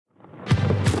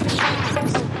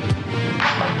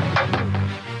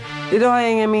Idag har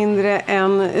jag ingen mindre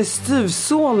än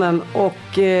styvsonen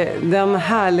och den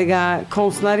härliga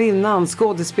konstnärinnan,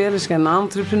 skådespelerskan,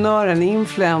 entreprenören,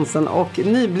 influensen och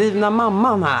nyblivna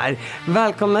mamman här.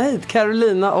 Välkomna hit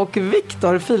Carolina och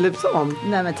Viktor Philipsson.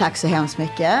 Nej, men tack så hemskt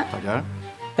mycket. Tackar.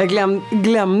 Jag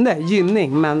glömde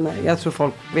Gynning, men jag tror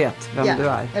folk vet vem du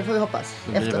är. Det får vi hoppas.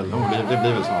 Det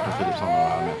blir väl snart en Philipsson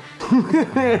här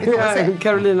med.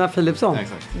 Carolina Philipsson. Ja,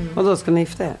 exakt. Och då ska ni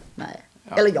gifta er? Nej.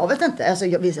 Ja. Eller jag vet inte,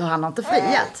 alltså, han har inte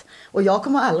friat. Och jag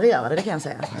kommer aldrig göra det kan jag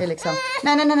säga. Det är liksom,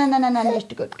 nej,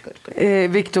 jättegott.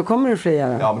 Viktor, kommer du fria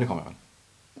då? Ja, men det kommer jag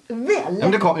väl. Väl? Ja,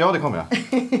 men det kommer jag.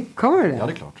 Kommer du det? Ja,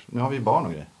 det är klart. Nu har vi barn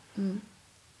och grejer. Mm.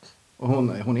 Och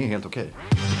hon är helt okej.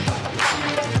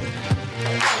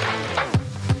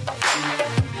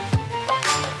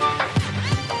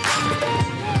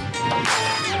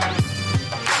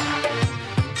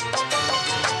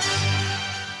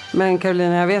 Men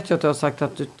Carolina, jag vet ju att du har sagt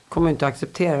att du kommer inte att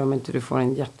acceptera om inte du får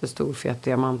en jättestor fet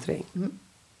diamantring. Mm.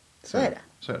 Så är det.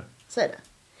 Så är det.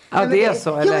 Ja, det är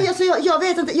så, eller? Jag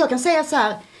vet inte, jag kan säga så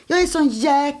här. Jag är sån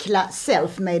jäkla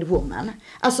self-made woman.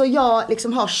 Alltså jag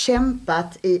liksom har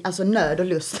kämpat i nöd och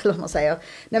lust, eller vad man säger.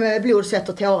 Med blod, svett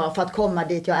och tårar för att komma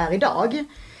dit jag är idag.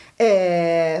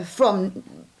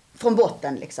 Från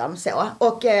botten liksom så.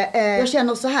 Och jag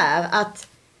känner så här att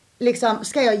liksom,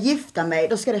 ska jag gifta mig,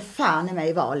 då ska det fan i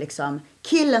mig vara liksom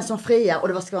killen som friar och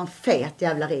det ska vara en fet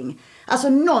jävla ring. Alltså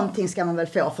någonting ska man väl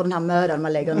få för den här mödan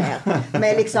man lägger ner.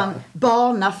 Med liksom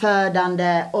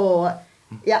barnafödande och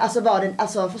ja,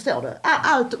 alltså förstår du?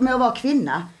 Allt med att vara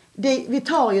kvinna. Vi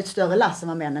tar ju ett större lass än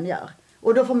vad männen gör.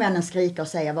 Och då får männen skrika och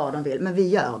säga vad de vill, men vi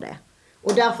gör det.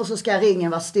 Och därför så ska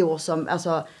ringen vara stor som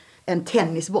en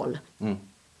tennisboll. Mm.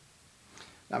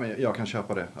 Ja, men jag kan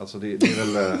köpa det. Alltså det är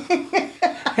väl...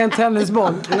 En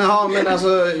tennisboll. Ja, men alltså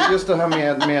just det här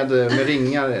med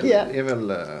ringar är väl...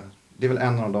 Det är väl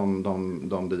en av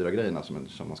de dyra grejerna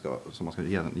som man ska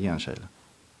ge en tjej.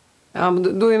 Ja,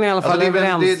 men då är ni i alla fall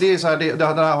överens. Det är så här, det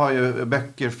där har ju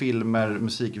böcker, filmer,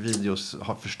 musikvideos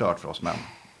har förstört för oss män.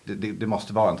 Det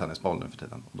måste vara en tennisboll nu för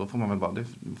tiden. Då får man väl bara,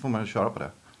 får man köra på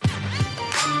det.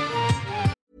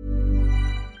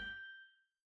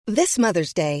 This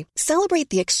Mother's Day, celebrate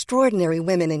the extraordinary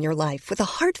women in your life with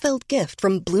a heartfelt gift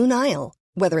from Blue Nile.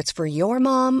 Whether it's for your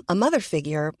mom, a mother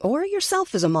figure, or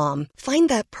yourself as a mom, find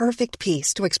that perfect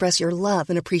piece to express your love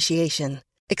and appreciation.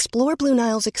 Explore Blue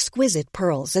Nile's exquisite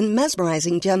pearls and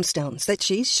mesmerizing gemstones that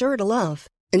she's sure to love.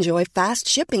 Enjoy fast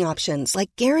shipping options like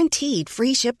guaranteed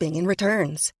free shipping and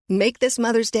returns. Make this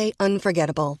Mother's Day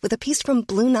unforgettable with a piece from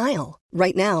Blue Nile.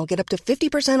 Right now, get up to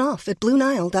 50% off at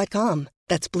BlueNile.com.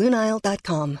 That's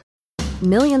BlueNile.com.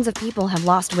 Millions of people have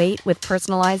lost weight with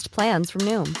personalized plans from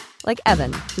Noom. Like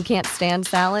Evan, who can't stand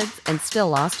salads and still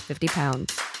lost 50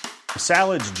 pounds.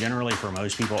 Salads generally for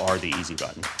most people are the easy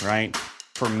button, right?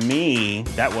 For me,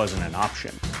 that wasn't an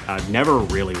option. I never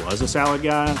really was a salad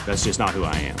guy. That's just not who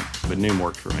I am. But Noom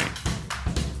worked for me.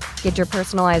 Get your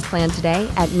personalized plan today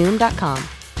at Noom.com.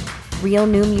 Real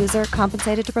Noom user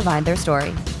compensated to provide their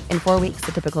story. In 4 weeks,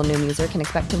 the typical Noom user can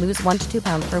expect to lose 1 to 2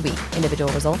 pounds per week.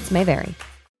 Individual results may vary.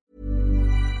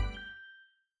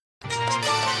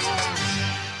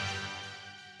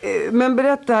 Men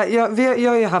berätta, vi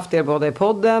har ju haft er båda i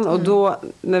podden och då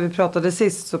när vi pratade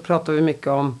sist så pratade vi mycket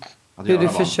om hur du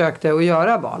försökte att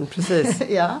göra barn. Precis.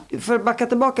 Ja. För att backa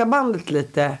tillbaka bandet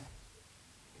lite.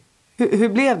 Hur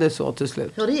blev det så till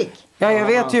slut? Hur det gick? Ja, jag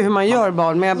vet ju hur man gör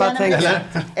barn, men jag bara tänker...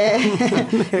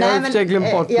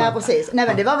 Ja, precis. Nej,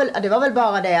 men det var väl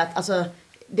bara det att, alltså,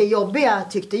 det jobbiga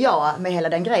tyckte jag med hela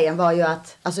den grejen var ju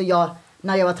att, alltså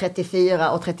när jag var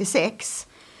 34 och 36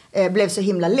 blev så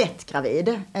himla lätt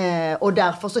gravid. Och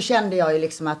därför så kände jag ju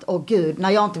liksom att, åh gud, när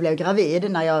jag inte blev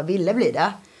gravid, när jag ville bli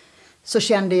det, så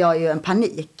kände jag ju en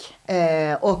panik.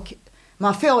 Och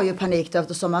man får ju panik då,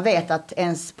 eftersom man vet att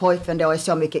ens pojkvän då är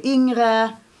så mycket yngre.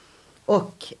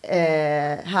 Och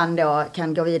han då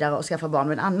kan gå vidare och skaffa barn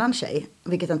med en annan tjej.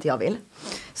 Vilket inte jag vill.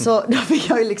 Så då fick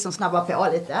jag ju liksom snabba på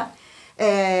lite.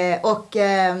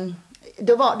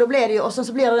 Då blev det ju, och sen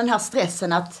så blir det den här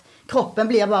stressen att kroppen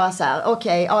blir bara så här,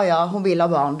 okej, ja, hon vill ha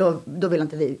barn.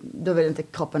 Då vill inte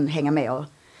kroppen hänga med och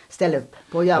ställa upp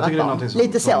på att göra ett barn. Det är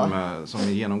lite som är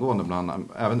genomgående bland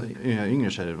även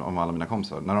yngre tjejer om alla mina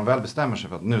kompisar. När de väl bestämmer sig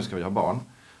för att nu ska vi ha barn,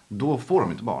 då får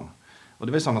de inte barn. Och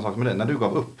det var samma sak med dig. När du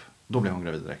gav upp, då blev hon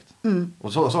gravid direkt. Mm.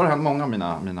 Och så har det hänt många av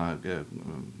mina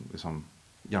liksom,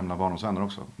 gamla barndomsvänner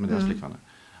också, med deras flickvänner.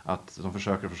 Att de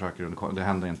försöker och det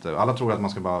händer inte. Alla tror att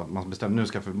man bestämmer nu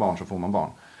ska jag få barn så får man barn.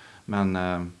 Men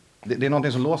det är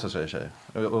någonting som låser sig i tjejer.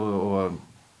 Och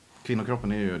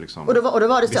Kvinnokroppen är ju liksom... Och då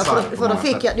var det så, bizarr för då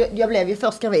fick jag blev ju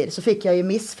först gravid, så fick jag ju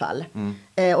missfall.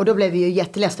 Och då blev vi ju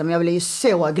jätteledsen, men jag blev ju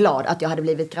så glad att jag hade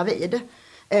blivit gravid.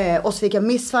 Och så fick jag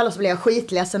missfall och så blev jag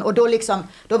skitledsen. Och då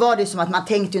var det ju som att man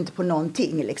tänkte ju inte på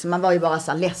någonting. Liksom. Man var ju bara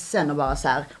så här ledsen och bara så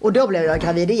här. Och då blev jag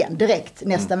gravid igen direkt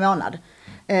nästa månad.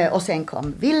 Och sen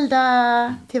kom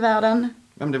Vilda till världen.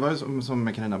 Ja, men det var ju som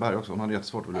med Carina Berg också. Hon hade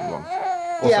jättesvårt att bli barn.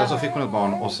 Och sen så fick hon ett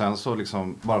barn och sen så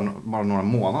liksom bara några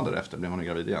månader efter blev hon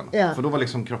gravid igen. Ja. För då var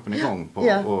liksom kroppen igång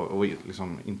och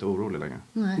liksom inte orolig längre.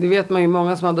 Det vet man ju,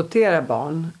 många som adopterar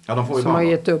barn. Ja, de får ju som barn.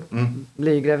 har gett upp,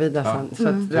 blir gravida sen. Så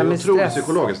att Det är otroligt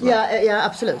psykologiskt. Ja,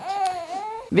 absolut.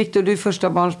 Victor, du är första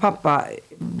barns pappa.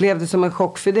 Blev det som en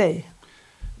chock för dig?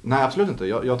 Nej, absolut inte.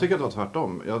 Jag tycker att det var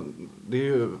tvärtom. Det är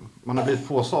ju, man har blivit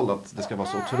påsåld att det ska vara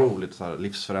så otroligt så här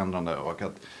livsförändrande och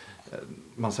att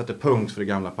man sätter punkt för det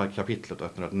gamla kapitlet och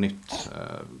öppnar ett nytt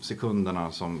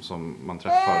sekunderna som man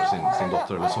träffar sin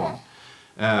dotter eller son.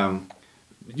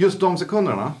 Just de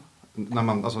sekunderna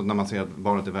när man ser att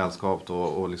barnet är välskapt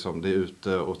och liksom det är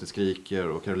ute och det skriker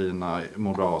och Carolina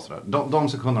mår bra och sådär. De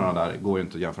sekunderna där går ju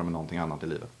inte att jämföra med någonting annat i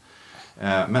livet.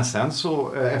 Men sen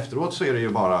så efteråt så är det ju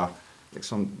bara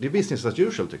liksom, det är business as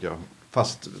usual tycker jag.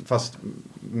 Fast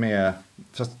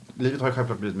livet har ju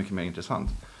självklart blivit mycket mer intressant.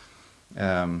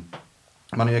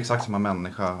 Man är ju exakt samma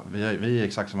människa. Vi är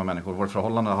exakt samma människor. Vårt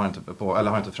förhållande har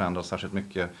inte förändrats särskilt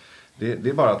mycket. Det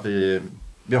är bara att vi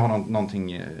har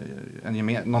någonting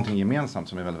gemensamt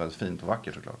som är väldigt, väldigt fint och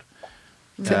vackert såklart.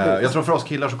 Jag tror för oss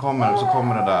killar så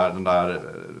kommer den där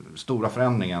stora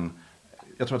förändringen.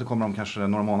 Jag tror att det kommer om kanske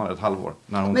några månader, ett halvår.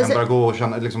 När hon kan börja gå och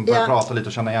börja prata lite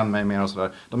och känna igen mig mer och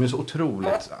sådär. De är så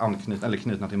otroligt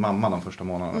knutna till mamma de första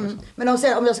månaderna. Liksom. Men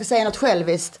om jag ska säga något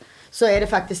själviskt så är det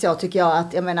faktiskt så tycker jag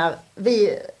att, jag menar,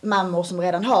 vi mammor som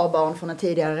redan har barn från en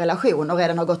tidigare relation och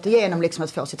redan har gått igenom liksom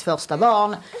att få sitt första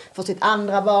barn, få sitt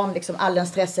andra barn, liksom all den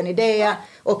stressen i det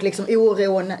och liksom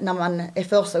oron när man är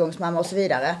förstagångsmamma och så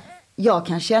vidare. Jag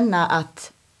kan känna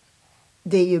att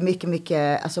det är ju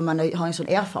mycket, alltså man har en sån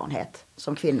erfarenhet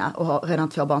som kvinna och har redan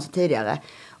 2 barn sedan tidigare.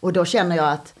 Och då känner jag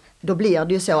att, då blir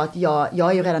det ju så att jag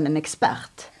är ju redan en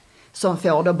expert som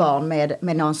får då barn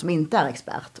med någon som inte är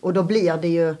expert. Och då blir det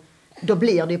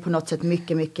ju på något sätt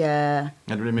mycket...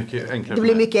 Ja, det blir mycket enklare. Det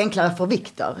blir mycket enklare för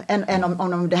Victor än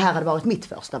om det här hade varit mitt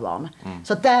första barn.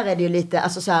 Så att där är det ju lite,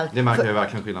 alltså så här... Det märker jag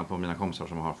verkligen skillnad på mina kompisar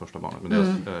som har första barnet.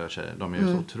 Men deras tjejer, de är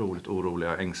ju så otroligt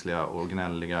oroliga, ängsliga och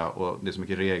gnälliga. Och det är så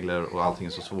mycket regler och allting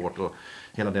är så svårt. Och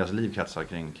hela deras liv kretsar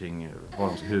kring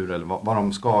vad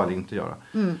de ska eller inte göra.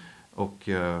 Och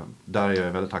där är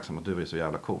jag väldigt tacksam att du är så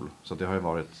jävla cool. Så det har ju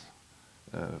varit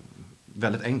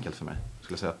väldigt enkelt för mig.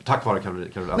 Tack vare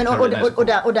Carolina. Men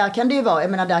och där kan det ju vara,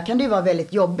 jag menar, där kan det ju vara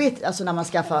väldigt jobbigt, alltså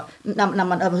när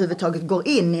man överhuvudtaget går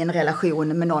in i en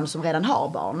relation med någon som redan har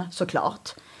barn, såklart.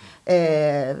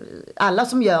 Alla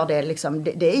som gör det liksom,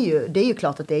 det är ju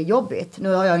klart att det är jobbigt.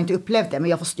 Nu har jag inte upplevt det,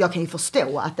 men jag kan ju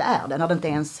förstå att det är det när det inte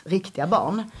är ens riktiga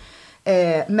barn.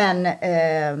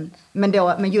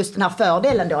 Men just den här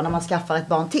fördelen då när man skaffar ett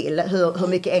barn till, hur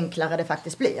mycket enklare det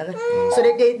faktiskt blir. Så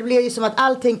det blir ju som att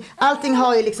allting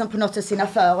har ju liksom på något sätt sina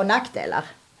för- och nackdelar.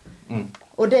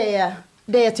 Och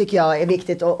det tycker jag är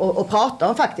viktigt att prata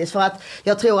om faktiskt. För att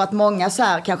jag tror att många så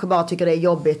här kanske bara tycker det är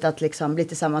jobbigt att liksom bli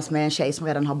tillsammans med en tjej som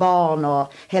redan har barn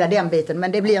och hela den biten.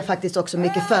 Men det blir faktiskt också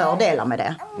mycket fördelar med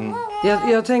det.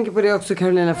 Jag tänker på det också,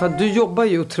 Carolina, för att du jobbar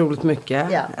ju otroligt mycket.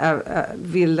 Ja.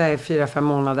 Vilda är 4-5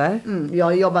 månader. Jag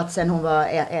har jobbat sedan hon var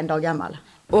 1 dag gammal.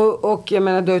 Och jag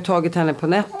menar, du har ju tagit henne på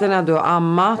nätterna, du har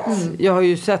ammat. Jag har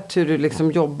ju sett hur du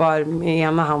liksom jobbar med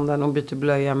ena handen och byter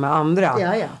blöja med andra.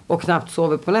 Ja. Och knappt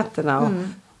sover på nätterna.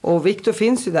 Och Victor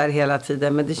finns ju där hela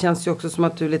tiden. Men det känns ju också som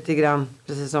att du lite grann,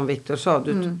 precis som Victor sa,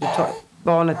 du tar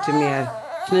barnet till mer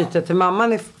knutet till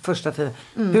mamman i första tiden.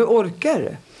 Hur orkar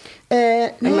du?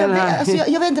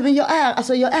 Jag vet inte, men jag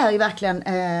är ju verkligen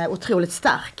otroligt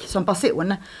stark som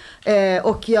person.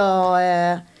 Och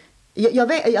jag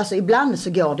vet, alltså ibland så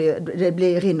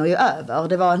går rinner ju över.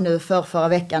 Det var nu förra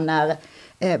veckan när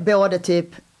både typ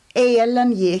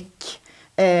elen gick,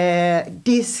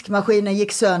 diskmaskinen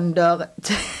gick sönder,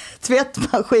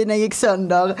 tvättmaskinen gick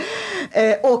sönder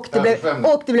och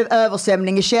det blev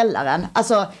översvämning i källaren.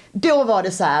 Alltså då var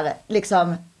det så här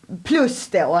liksom, plus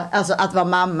då alltså att vara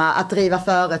mamma, att driva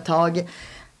företag.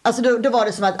 Alltså då var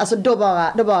det som att alltså då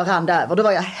bara rann det över. Då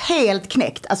var jag helt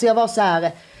knäckt. Alltså jag var så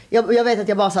här, jag vet att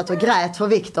jag bara satt och grät för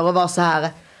Victor och var så här,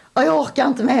 jag orkar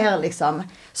inte mer liksom.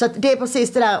 Så att det är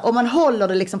precis det där, om man håller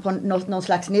det liksom på någon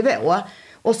slags nivå.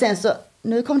 Och sen så,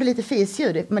 nu kom det lite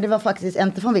fisljud, men det var faktiskt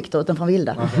inte från Viktor utan från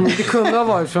Vilda. Det kunde ha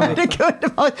varit från Viktor. Det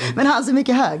kunde varit, men han är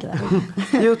mycket högre.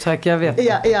 Jo tack, jag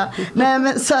vet. Ja. Nej,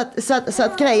 men så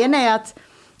att grejen är att,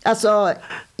 alltså,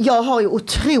 jag har ju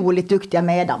otroligt duktiga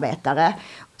medarbetare.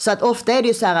 Så att ofta är det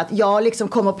ju så här att jag liksom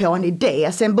kommer på en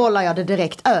idé, sen bollar jag det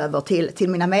direkt över till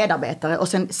mina medarbetare och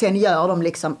sen gör de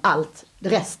liksom allt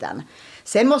resten.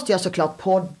 Sen måste jag såklart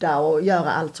podda och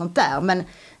göra allt sånt där,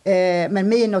 men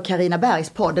min och Carina Bergs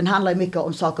podd, den handlar ju mycket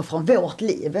om saker från vårt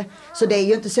liv. Så det är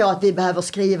ju inte så att vi behöver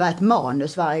skriva ett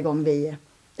manus varje gång vi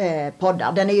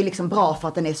poddar. Den är ju liksom bra för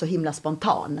att den är så himla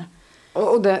spontan.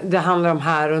 Och det handlar om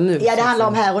här och nu? Ja, det handlar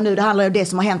om här och nu. Det handlar om det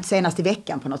som har hänt senast i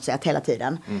veckan på något sätt hela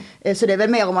tiden. Så det är väl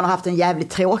mer om man har haft en jävligt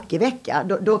tråkig vecka.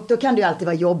 Då kan det ju alltid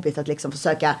vara jobbigt att liksom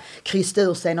försöka krysta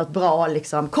ur sig något bra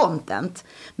liksom, content.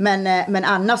 Men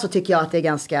annars så tycker jag att det är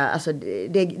ganska, alltså,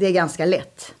 det är ganska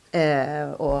lätt.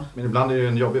 Men ibland är det ju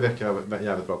en jobbig vecka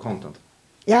jävligt bra content.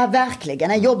 Ja,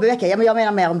 verkligen. En jobbig vecka. Ja, men jag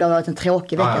menar mer om det har varit en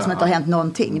tråkig vecka som inte har hänt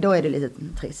någonting. Då är det lite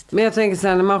trist. Men jag tänker så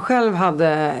här, när man själv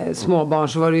hade småbarn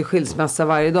så var det ju skilsmässa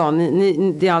varje dag.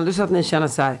 Det är aldrig så att ni känner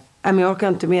så här, men jag orkar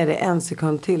inte med det en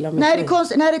sekund till. Nej,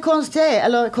 det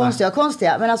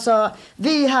konstiga. Men alltså,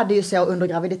 vi hade ju så under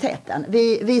graviditeten.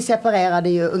 Vi separerade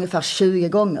ju ungefär 20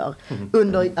 gånger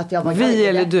under att jag var gravid. Vi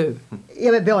eller du?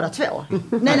 Ja, men båda två.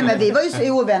 Nej, men vi var ju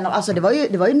så ovänner. Alltså,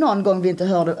 det var ju någon gång vi inte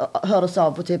hördes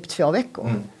av på typ 2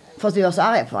 veckor. Fast vi var så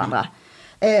arga på varandra.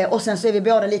 Och sen så är vi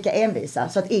båda lika envisa.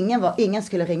 Så att ingen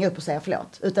skulle ringa upp och säga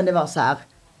förlåt. Utan det var så här: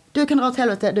 du kan dra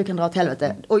åt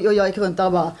helvete. Och jag gick runt där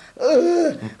och bara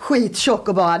skittjock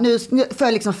och bara, nu får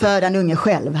jag liksom föda en unge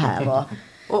själv här.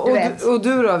 Och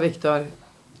du då, Viktor?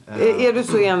 Är du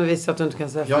så envis att du inte kan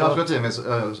säga förlåt? Ja, jag tror att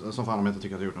jag är som fan om jag inte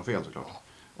tycker att jag har gjort något fel såklart.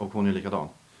 Och hon är likadan.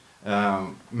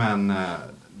 Men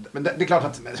det är klart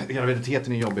att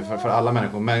graviditeten är jobbig för alla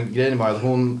människor. Men grejen var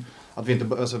att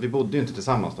vi bodde ju inte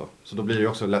tillsammans då. Så då blir det ju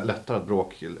också lättare att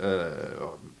bråk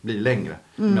blir längre.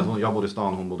 Men jag bodde i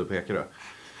stan och hon bodde på Ekerö.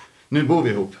 Nu bor vi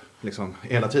ihop liksom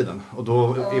hela tiden och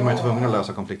då är man ju tvungen att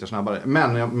lösa konflikter snabbare.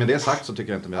 Men med det sagt så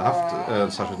tycker jag inte vi har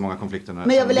haft särskilt många konflikter.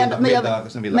 Men jag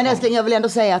vill ändå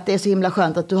säga att det är så himla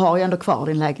skönt att du har ju ändå kvar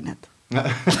din lägenhet.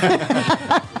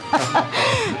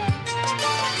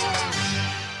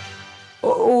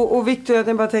 och Victor,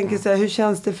 jag bara tänker så här, hur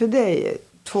känns det för dig?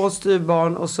 2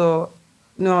 styvbarn och så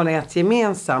nu har ni ett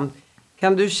gemensamt.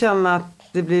 Kan du känna att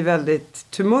det blir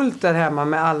väldigt tumult där hemma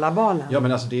med alla barnen? Ja,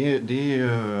 men alltså det är ju...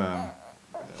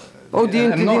 Och det är ju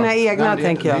inte dina egna,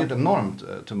 tänker jag. Det är ett enormt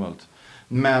tumult.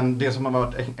 Men det som har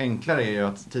varit enklare är ju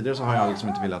att tidigare så har jag liksom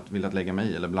inte velat lägga mig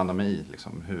i eller blanda mig i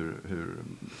liksom hur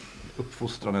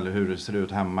uppfostran eller hur det ser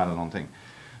ut hemma eller någonting.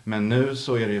 Men nu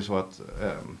så är det ju så att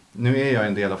nu är jag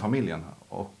en del av familjen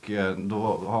och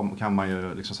då kan man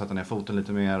ju liksom sätta ner foten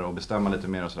lite mer och bestämma lite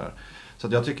mer och sådär. Så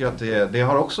att jag tycker att det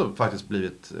har också faktiskt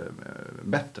blivit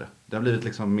bättre. Det har blivit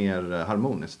liksom mer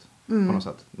harmoniskt på något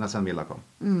sätt när sen Vilda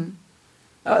kom.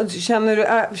 Ja,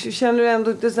 känner du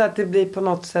ändå inte så att det blir på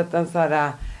något sätt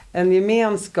en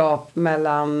gemenskap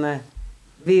mellan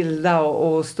Vilda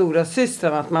och stora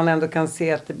systrar, att man ändå kan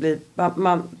se att det blir,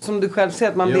 som du själv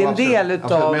säger, att man blir en del utav...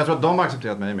 Absolut. Men jag tror att de har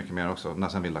accepterat mig mycket mer också när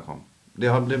sen Vilda kom. Det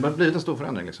har blivit en stor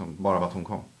förändring liksom, bara av att hon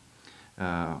kom.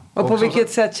 Och på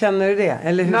vilket sätt känner du det?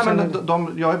 Eller hur? Nej,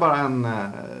 men jag är bara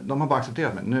de har bara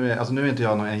accepterat mig. Nu är inte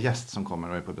jag en gäst som kommer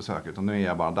och är på besök, utan nu är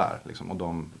jag bara där liksom, och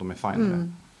de är fine med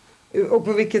det. Och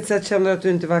på vilket sätt känner du att du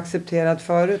inte var accepterad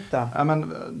förut då? Ja,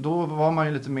 men då var man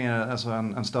ju lite mer alltså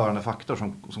en störande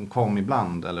faktor som kom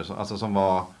ibland. Eller så, alltså som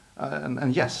var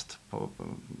en gäst på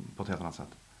ett helt annat sätt.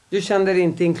 Du kände dig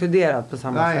inte inkluderad på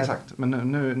samma sätt? Nej, exakt. Men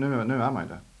nu är man ju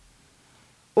det.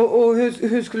 Och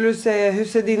hur skulle du säga, hur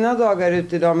ser dina dagar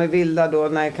ut idag med Vilda då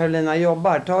när Carolina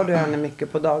jobbar? Tar du henne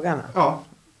mycket på dagarna? Ja.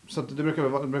 Så att det brukar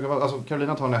vara, alltså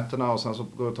Carolina tar nätterna och sen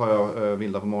så tar jag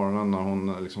Vilda på morgonen när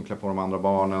hon liksom klär på de andra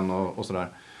barnen och sådär.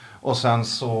 Och sen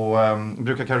så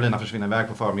brukar Carolina försvinna iväg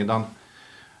på förmiddagen.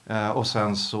 Och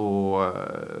sen så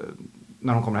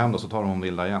när hon kommer hem då så tar hon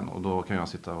Vilda igen och då kan jag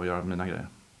sitta och göra mina grejer.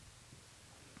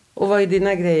 Och vad är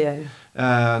dina grejer?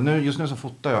 Just nu så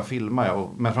fotar jag, filmar jag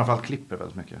men framförallt klipper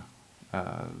väldigt mycket.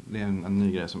 Det är en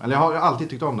ny grej jag har alltid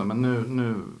tyckt om det, men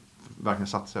nu verkligen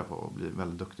satsar jag på att bli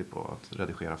väldigt duktig på att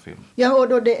redigera film. Ja, och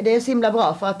då det är så himla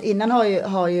bra för att innan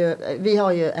vi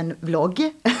har ju en vlogg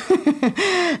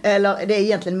Eller det är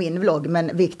egentligen min vlogg,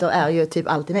 men Viktor är ju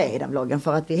typ alltid med i den vloggen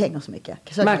för att vi hänger så mycket.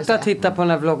 Så Märta tittar på den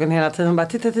här vloggen hela tiden. Hon bara,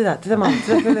 titta mamma,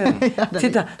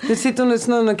 titta, nu sitter hon i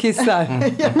snön och kissar.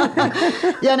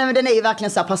 Ja, nej, men den är ju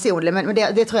verkligen så här personlig, men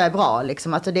det tror jag är bra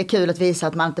liksom. Alltså, det är kul att visa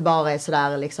att man inte bara är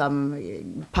sådär liksom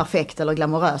perfekt eller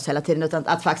glamorös hela tiden, utan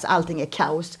att faktiskt allting är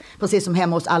kaos, precis som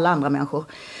hemma hos alla andra människor.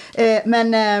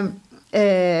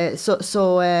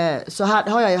 Så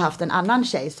har jag ju haft en annan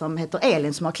tjej som heter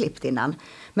Elin som har klippt innan.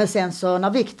 Men sen så när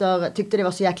Viktor tyckte det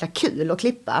var så jäkla kul att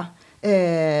klippa,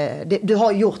 du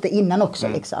har gjort det innan också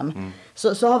liksom.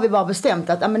 Så har vi bara bestämt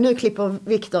att men nu klipper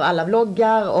Viktor alla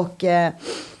vloggar och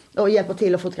hjälper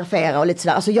till att fotografera och lite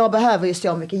sådär. Alltså jag behöver ju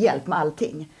så mycket hjälp med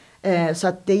allting. Så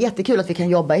att det är jättekul att vi kan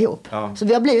jobba ihop. Ja. Så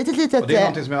vi har blivit ett litet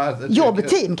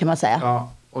jobbteam kan man säga. Ja,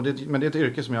 men det är ett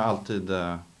yrke som jag alltid...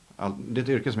 det är ett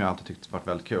yrke som jag alltid tyckt varit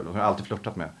väldigt kul och jag har alltid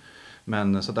flörtat med.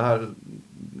 Men så det här,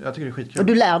 jag tycker det är skitkul. Och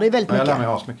du lär dig väldigt mycket. Jag lär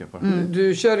mig asmycket på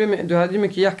det. Du hade ju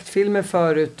mycket jaktfilmer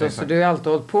förut och så du har alltid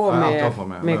hållit på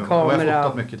med kamera. Och jag har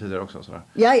fotat mycket tidigare också. Sådär.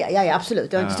 Ja,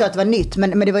 absolut. Jag har inte sagt att det var nytt,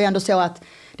 men det var ju ändå så att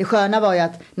det sköna var ju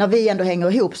att när vi ändå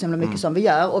hänger ihop så mycket som vi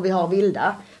gör och vi har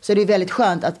vilda, så är det ju väldigt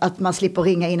skönt att man slipper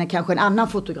ringa in kanske en annan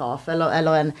fotograf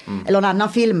eller en annan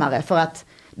filmare, för att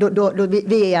då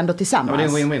vi är ändå tillsammans.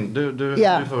 Ja, men det är en win-win.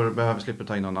 Du behöver slippa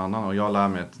ta in någon annan och jag lär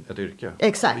mig ett yrke.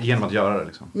 Exakt. Genom att göra det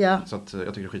liksom. Ja. Så att jag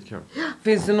tycker det är skitkul.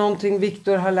 Finns det någonting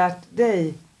Viktor har lärt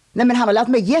dig? Nej, men han har lärt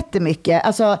mig jättemycket.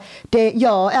 Alltså,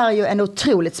 jag är ju en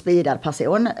otroligt speedad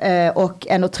person och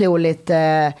en otroligt...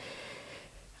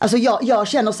 Alltså jag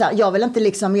känner så här, jag vill inte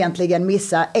liksom egentligen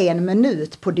missa 1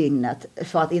 minut på dygnet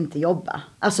för att inte jobba.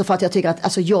 Alltså för att jag tycker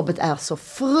att jobbet är så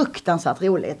fruktansvärt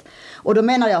roligt. Och då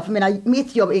menar jag,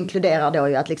 mitt jobb inkluderar då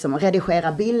ju att liksom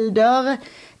redigera bilder,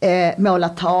 måla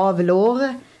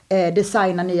tavlor,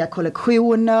 designa nya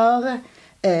kollektioner,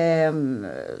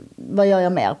 vad gör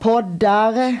jag mer?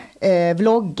 Poddar,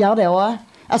 vloggar då.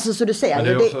 Alltså så du ser.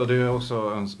 Men du är också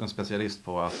en specialist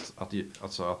på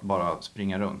att bara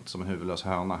springa runt som en huvudlös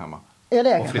höna hemma. Ja,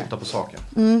 det och flytta på saker.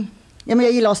 Ja, men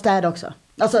jag gillar att städa också.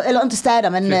 Alltså, eller inte städa,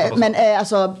 men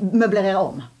alltså möblera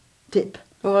om. Typ.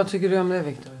 Och vad tycker du om det,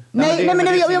 Viktor? Nej,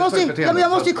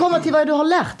 jag måste ju komma till vad du har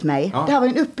lärt mig. Ja. Det här var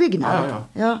ju en uppbyggnad.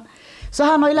 Ja. Så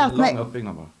han har ju lärt mig.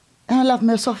 Han har lärt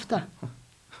mig att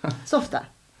softa.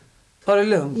 Ta det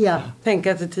lugnt. Ja. Tänk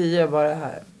att det 10 är bara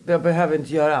här. Jag behöver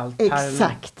inte göra allt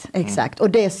här. Exakt. Och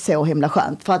det är så himla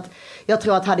skönt. För att jag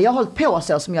tror att hade jag hållit på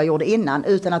så som jag gjorde innan,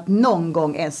 utan att någon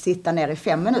gång ens sitta ner i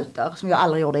 5 minuter, som jag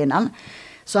aldrig gjorde innan,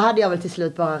 så hade jag väl till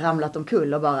slut bara ramlat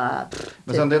omkull och bara...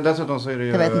 Men sen dessutom så är det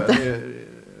ju... Jag vet inte.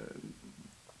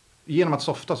 Genom att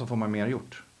softa så får man mer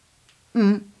gjort.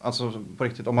 Alltså på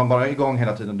riktigt, om man bara är igång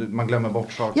hela tiden, man glömmer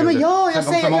bort saker. Ja, men jag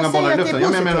säger att det är positivt.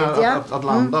 Jag menar att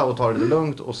landa och ta det lite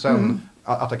lugnt och sen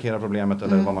attackera problemet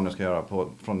eller vad man nu ska göra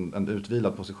från en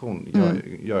utvilad position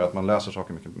gör att man löser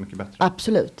saker mycket, mycket bättre.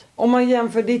 Absolut. Om man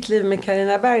jämför ditt liv med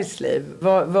Carina Bergs liv,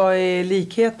 vad är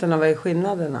likheterna, vad är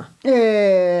skillnaderna?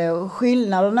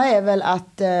 Skillnaderna är väl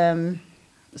att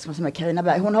ska man säga med Carina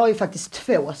Berg, hon har ju faktiskt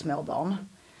 2 småbarn.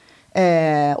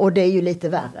 Och det är ju lite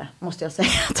värre, måste jag säga,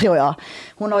 tror jag.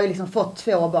 Hon har ju liksom fått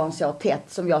 2 barn så tätt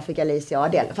som jag fick Alicia och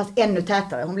Adele. Fast ännu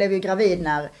tätare. Hon blev ju gravid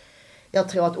när jag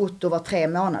tror att Otto var 3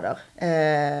 månader.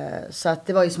 Så att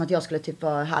det var ju som att jag skulle typ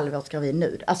vara halvårsgravid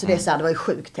nu. Alltså det är så här, det var ju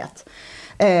sjukt tätt.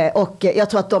 Och jag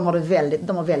tror att de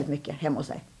har väldigt mycket hemma hos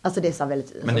sig. Alltså det är så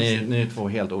väldigt... Men ni är 2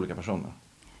 helt olika personer.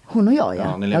 Hon och jag,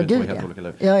 ja. Ni lever 2 helt olika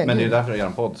liv. Ja, men det är därför er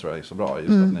podd tror jag är så bra.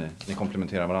 Just att ni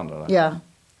komplementerar varandra där. Ja.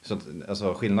 Så att,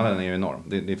 alltså, skillnaden är ju enorm.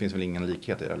 Det finns väl ingen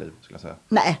likhet i era liv, skulle jag säga.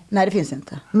 Nej, det finns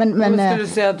inte. Men skulle du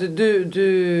säga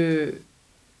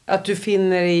att du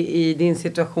finner i din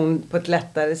situation på ett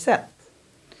lättare sätt?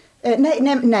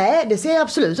 Nej, det ser jag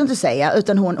absolut inte säga.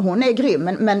 Utan hon är grym.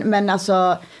 Men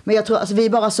jag tror alltså, vi är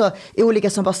bara så olika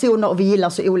som personer och vi gillar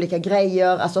så olika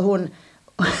grejer. Alltså hon...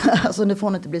 alltså nu får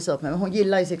hon inte bli sur på mig. Men hon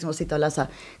gillar ju liksom att sitta och läsa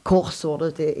korsord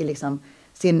ute i liksom...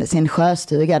 sin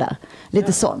sjöstuga där.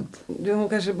 Lite sånt. Hon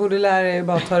kanske borde lära dig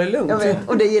bara ta det lugnt. Jag vet,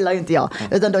 och det gillar ju inte jag.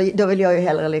 Utan då vill jag ju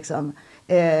hellre liksom...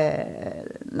 nej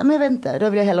men jag vet inte. Då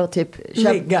vill jag hellre typ...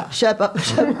 ligga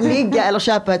eller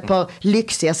köpa ett par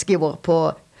lyxiga skor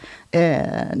på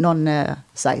någon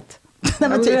sajt. Nej,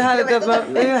 men typ, det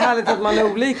är härligt att man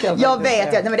är olika. Jag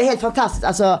vet, nej, men det är helt fantastiskt.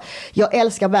 Alltså, jag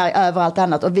älskar Berg över allt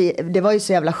annat. Och det var ju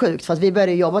så jävla sjukt. För att vi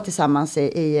började jobba tillsammans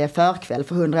i förkväll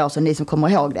för 100 år sedan. Ni som kommer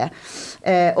ihåg det.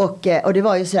 Och det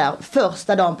var ju sådär,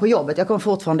 första dagen på jobbet. Jag kommer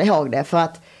fortfarande ihåg det. För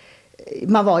att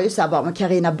man var ju så här bara med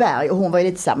Carina Berg och hon var ju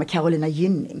lite så här med Carolina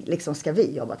Gynning, liksom ska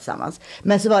vi jobba tillsammans.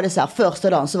 Men så var det så här, första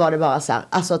dagen så var det bara så här,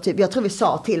 alltså typ, jag tror vi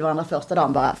sa till varandra första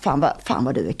dagen bara, fan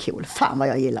vad du är cool, fan vad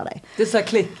jag gillar dig. Det sa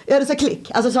klick. Ja, det sa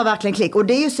klick, alltså det sa verkligen klick. Och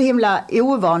det är ju så himla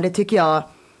ovanligt tycker jag,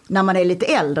 när man är lite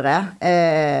äldre,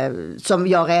 som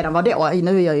jag redan var då,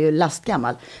 nu är jag ju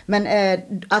lastgammal, men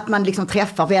att man liksom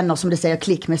träffar vänner som det säger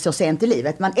klick med så sent i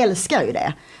livet. Man älskar ju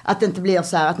det. Att det inte blir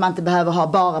så här, att man inte behöver ha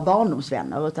bara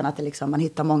barndomsvänner, utan att det liksom, man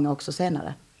hittar många också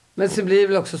senare. Men så blir det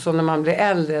väl också så när man blir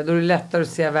äldre, då är det lättare att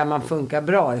se vem man funkar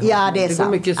bra ihop. Ja, det är det sant.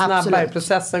 går mycket snabbare, Absolut.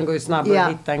 Processen går ju snabbare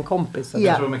att hitta en kompis.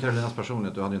 Jag tror med Carolinas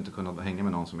personlighet, du hade inte kunnat hänga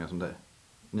med någon som är som dig.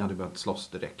 Ni hade börjat slåss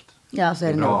direkt. Ja, så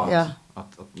är det bra nog. Ja.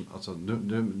 alltså,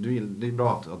 det är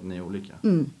bra att ni är olika.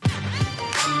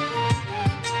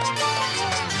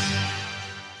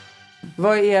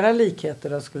 Vad är era likheter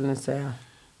då, skulle ni säga?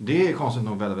 Det är konstigt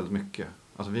nog väldigt, väldigt mycket.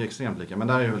 Alltså vi är extremt lika. Men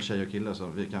där är ju väl tjej och kille så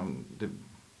vi kan...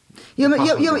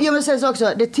 Men sen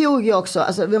också, det tog ju också,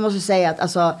 alltså vi måste säga att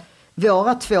alltså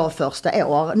våra 2 första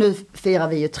år, nu firar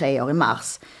vi ju 3 år i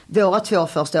mars. Våra 2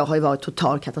 första år har ju varit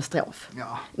total katastrof.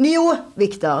 Ja. Jo,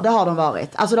 Viktor, det har de varit.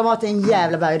 Alltså de har varit en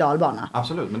jävla berg- och dalbana.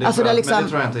 Absolut, men det, alltså, tror jag, liksom, men det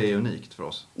tror jag inte är unikt för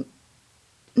oss.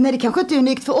 Nej, det kanske inte är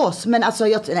unikt för oss, men alltså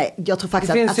jag tror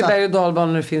faktiskt det finns att... ju Alltså, berg- och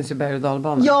dalbanor, det finns ju berg- och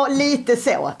dalbanor. ja, lite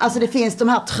så. Alltså det finns de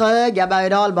här tröga berg- och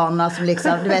dalbanorna som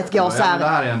liksom, du vet, går så här... det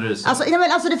här är en rysare.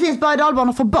 Alltså det finns berg- och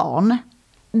dalbanor för barn.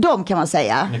 De kan man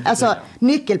säga. Alltså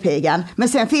nyckelpigan. Men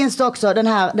sen finns det också den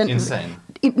här... Insane.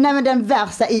 Nej, men den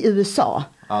värsta i USA.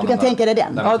 Ja, du kan tänka dig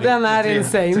den. Ja, den är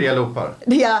insane. 3 loopar.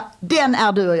 Ja, den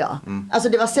är du och jag. Alltså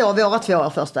det var så våra 2 år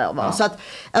första år var. Ja. Så att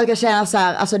jag kan känna så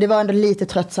här, alltså det var ändå lite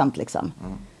tröttsamt liksom.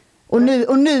 Och nu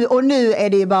är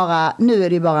det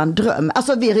ju bara en dröm.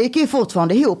 Alltså vi ryker ju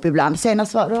fortfarande ihop ibland.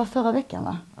 Senast det var förra veckan,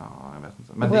 va? Ja, jag vet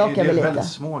inte. Men det är lite. väldigt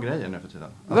små grejer nu för tiden.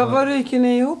 Alltså, Vad ryker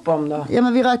ni ihop om då? Ja,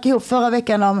 men vi rök ihop förra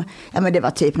veckan om, ja men det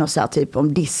var typ något så här typ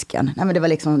om disken. Nej men det var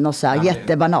liksom något så här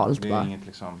jättebanalt det bara. är inget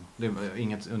liksom, det är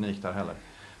inget unikt där heller.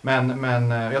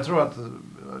 Men jag tror att,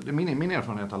 min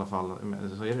erfarenhet i alla fall,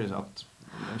 så är det ju att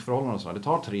förhållanden och så, det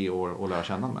tar 3 år att lära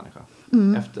känna en människa.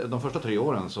 Efter de första 3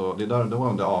 åren så det är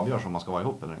då det avgörs om man ska vara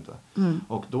ihop eller inte.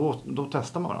 Och då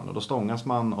testar man varandra, då stångas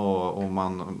man och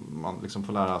man liksom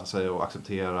får lära sig att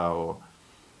acceptera och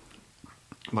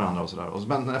varandra och sådär.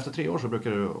 Men efter 3 år så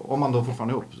brukar det, om man då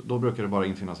fortfarande är ihop, då brukar det bara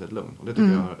infinna sig ett lugn. Och det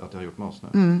tycker jag att jag har gjort med oss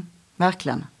nu.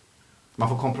 Verkligen. Man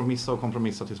får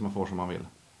kompromissa tills man får som man vill.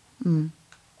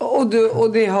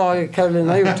 Och det har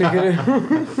Carolina gjort, tycker du?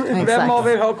 Vem av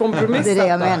er har kompromissat? Det är det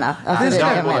jag menar. Alltså, det är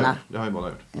det jag menar. Det har ju båda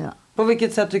gjort. Ja. På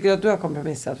vilket sätt tycker du att du har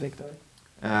kompromissat, Viktor?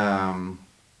 Nej,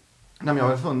 men jag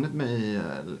har funnit mig i,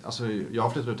 alltså jag har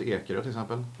flyttat ut till Ekerö till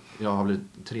exempel. Jag har blivit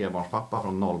 3-barnspappa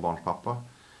från 0-barnspappa.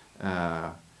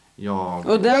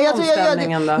 Och den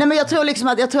omställningen då? Nej, men jag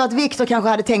tror att Viktor kanske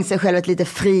hade tänkt sig själv ett lite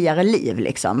friare liv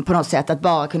liksom, på något sätt, att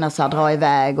bara kunna så här, dra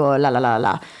iväg och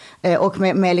lalalala. Och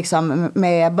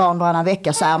med barn varannan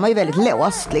vecka så är man ju väldigt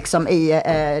låst liksom i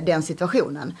den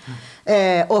situationen.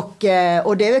 Och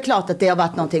det är väl klart att det har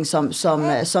varit någonting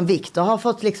som Viktor har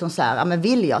fått liksom så här, ja men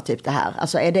vill jag typ det här?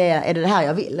 Alltså är det här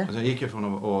jag vill? Alltså, jag gick ju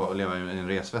från att leva i en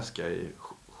resväska i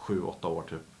 7-8 år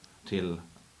typ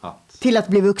till att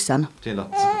bli vuxen. Till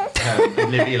att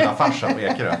bli illa farsa på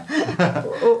Ekerö.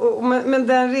 Men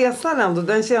den resan ändå,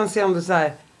 den känns ju ändå så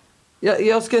här.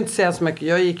 Jag ska inte säga så mycket.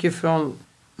 Jag gick ju från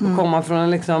att komma från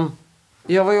en liksom...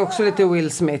 Jag var ju också lite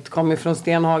Will Smith. Kom ju från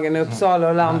Stenhagen i Uppsala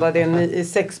och landade i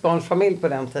 6-barnsfamilj på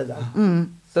den tiden.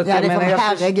 Så att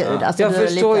herregud. Alltså, jag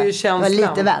förstår ju känslan. Det var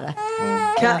lite värre.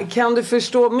 Kan du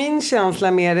förstå min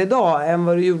känsla mer idag än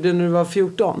vad du gjorde när du var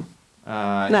 14?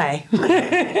 Nej.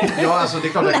 Ja, alltså det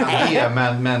är klart jag kan ge,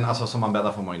 men alltså som man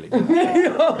bäddar får man ju ligga.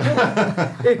 Ja,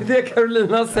 det är det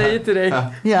Carolina säger till dig.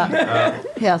 Ja.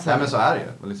 Nej, men så är det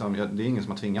ju. Liksom, det är ingen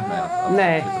som har tvingat mig att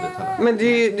nej.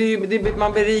 flytta dit Men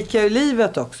man berikar ju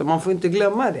livet också. Man får inte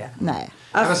glömma det. Nej.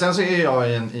 Alltså, men sen så är jag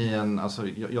i en alltså,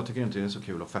 jag tycker inte det är så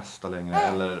kul att festa längre.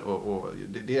 Eller,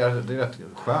 det är rätt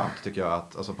skönt tycker jag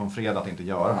att alltså, på en fredag att inte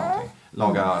göra någonting.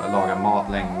 Laga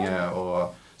mat länge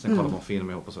och sen kolla på en film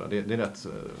ihop och sådär. Det är rätt,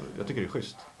 jag tycker det är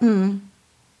schysst.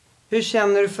 Hur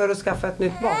känner du för att skaffa ett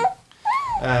nytt barn?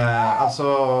 Alltså,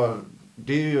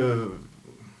 det är ju...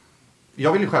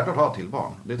 Jag vill ju självklart ha till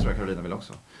barn. Det tror jag Carolina vill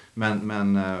också.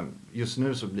 Men just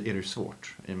nu så är det ju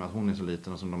svårt. I och med att hon är så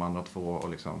liten och som de andra 2. Och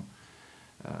liksom,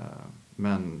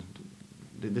 men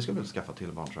det ska väl skaffa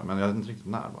till barn tror jag. Men jag är inte riktigt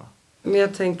när bara. Men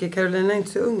jag tänker, Carolina är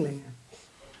inte så ung längre.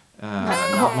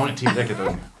 Hon är tillräckligt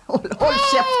ung. Håll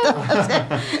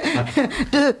käften.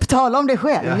 Du, tala om dig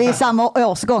själv. Vi är samma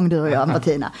årsgång du och jag,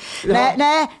 Martina. Ja.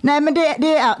 Nej, men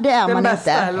det är man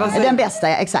bästa, inte. Den bästa,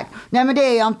 ja, exakt. Nej, men det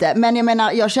är jag inte. Men jag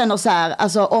menar, jag känner så här,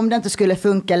 alltså om det inte skulle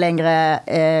funka längre,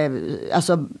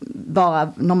 alltså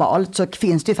bara normalt, så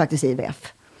finns det ju faktiskt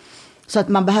IVF. Så att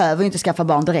man behöver ju inte skaffa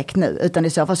barn direkt nu, utan i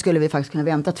så fall skulle vi faktiskt kunna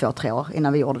vänta 2-3 år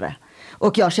innan vi gjorde det.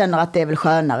 Och jag känner att det är väl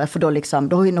skönare, för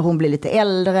då hinner hon bli lite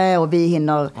äldre och vi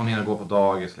hinner... Hon hinner gå på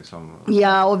dagis liksom.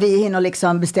 Ja, och vi hinner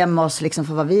liksom bestämma oss liksom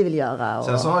för vad vi vill göra. Och...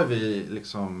 Sen så har vi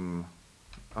liksom...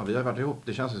 Ja, vi har varit ihop.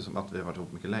 Det känns ju som att vi har varit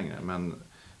ihop mycket längre. Men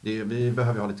vi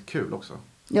behöver ju ha lite kul också.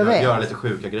 Jag vet. Göra lite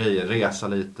sjuka grejer, resa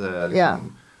lite,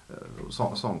 liksom,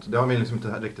 sånt. Det har vi liksom inte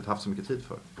riktigt haft så mycket tid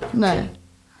för. Nej.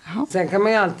 Sen kan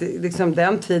man ju alltid, liksom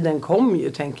den tiden kom ju,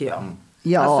 tänker jag.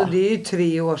 Ja. Alltså det är ju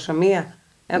 3 år som är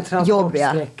en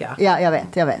transportsträcka. Ja, jag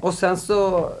vet. Och sen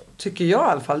så tycker jag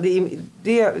i alla fall,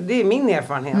 det är min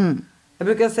erfarenhet. Jag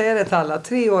brukar säga det till alla,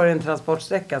 3 år är en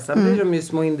transportsträcka, sen blir de ju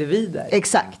små individer.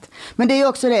 Exakt. Men det är ju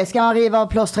också det, ska man riva av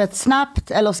plåstret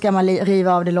snabbt eller ska man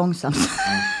riva av det långsamt?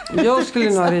 Jag skulle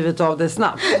nog ha rivit av det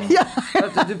snabbt. Ja.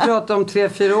 Du pratar om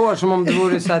 3-4 år som om du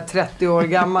vore så här 30 år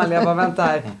gammal. Jag bara, vänta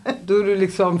här. Då är du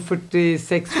liksom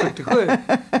 46-47.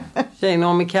 Tjejen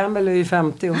Naomi Campbell är ju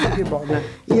 50 och fick ju barn nu.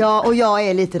 Ja, och jag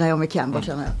är lite Naomi Campbell,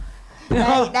 känner jag.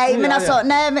 Nej, men alltså,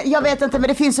 men jag vet inte, men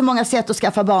det finns så många sätt att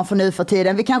skaffa barn för nu för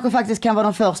tiden. Vi kanske faktiskt kan vara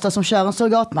de första som kör en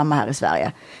surrogatmamma här i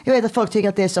Sverige. Jag vet att folk tycker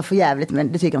att det är så förjävligt,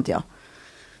 men det tycker inte jag.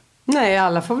 Nej,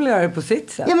 alla får väl göra det på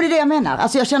sitt sätt. Ja, men det är det jag menar.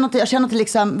 Alltså jag känner inte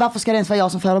liksom, varför ska det ens vara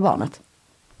jag som föder barnet?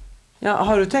 Ja,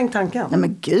 har du tänkt tanken? Nej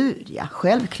men gud, ja,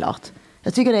 självklart.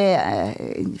 Jag tycker det är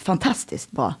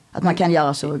fantastiskt bra att man kan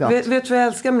göra surrogat. Vet du vad jag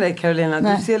älskar med dig, Carolina?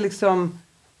 Nej.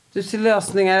 Du ser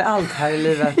lösningar i allt här i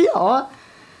livet. Ja.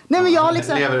 Nej, men jag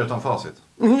liksom... Lever utan facit.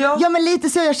 Ja, men lite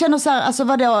så, jag känner så här, alltså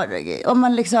vadå, om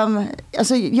man liksom,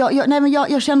 alltså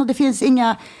jag känner att det finns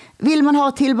inga, vill man ha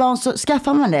ett till barn så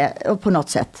skaffar man det på något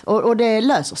sätt, och det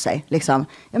löser sig liksom.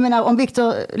 Jag menar, om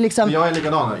Victor liksom... Jag är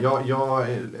likadan, jag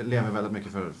lever väldigt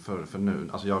mycket för nu,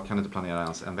 alltså jag kan inte planera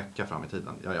ens en vecka fram i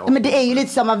tiden. Men det är ju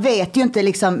lite så, man vet ju inte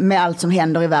liksom med allt som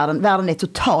händer i världen är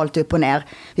totalt upp och ner.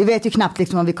 Vi vet ju knappt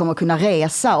liksom om vi kommer kunna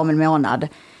resa om en månad.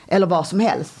 Eller vad som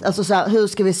helst. Alltså så här, hur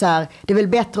ska vi så här, det är väl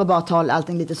bättre att bara ta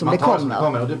allting lite som det kommer. Man tar det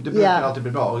som det kommer, och det brukar alltid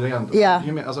bli bra. Och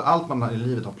alltså, allt man i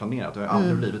livet har planerat, det har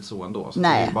aldrig blivit så ändå. Så det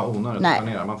är bara onödigt att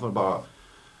planera. Man får bara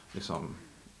liksom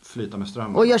flyta med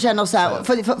strömmen. Och jag känner så här,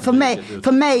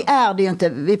 för mig är det ju inte,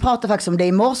 vi pratade faktiskt om det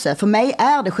i morse, för mig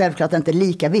är det självklart inte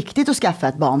lika viktigt att skaffa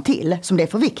ett barn till som det är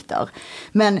för Victor.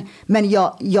 Men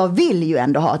jag vill ju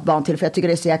ändå ha ett barn till, för jag tycker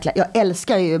det är så jäkla, jag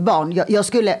älskar ju barn. Jag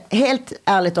skulle helt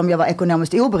ärligt, om jag var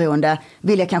ekonomiskt oberoende,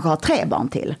 vilja kanske ha 3 barn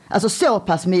till. Alltså så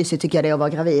pass mysigt tycker jag det är att vara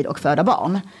gravid och föda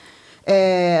barn.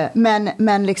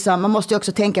 Men liksom, man måste ju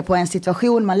också tänka på en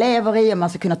situation man lever i, och man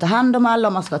ska kunna ta hand om alla,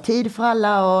 och man ska ha tid för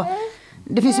alla, och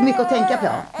det finns ju mycket att tänka på.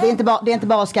 Det är inte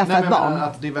bara att skaffa ett barn. Men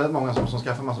att det är väldigt många som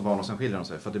skaffar massa barn och sen skiljer de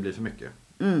sig för att det blir för mycket.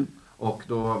 Och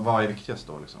då, vad är viktigast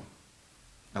då liksom?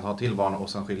 Att ha till barn och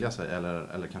sen skilja sig,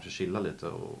 eller kanske chilla lite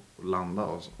och landa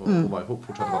och vara ihop,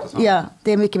 fortsätta vara tillsammans. Ja,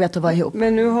 det är mycket bättre att vara ihop.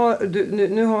 Men nu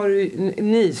har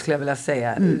ni, skulle jag vilja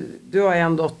säga, du har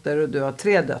en dotter och du har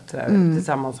 3 döttrar.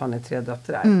 Tillsammans har ni 3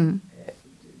 döttrar.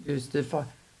 Du är styvfar.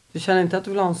 Du känner inte att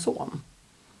du vill ha en son?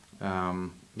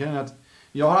 Grejen är att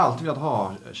jag har alltid velat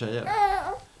ha tjejer.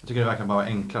 Jag tycker det verkar bara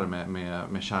enklare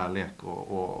med kärlek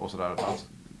och sådär. Alltså,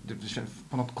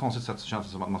 på något konstigt sätt så känns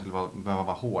det som att man skulle behöva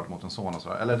vara hård mot en son och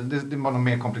sådär. Eller det var någon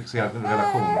mer komplicerad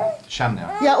relation, känner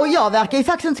jag. Ja, och jag verkar ju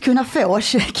faktiskt inte kunna få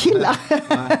killar. Nej.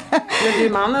 Men det är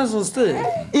mannen som styr.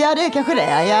 Ja, det är kanske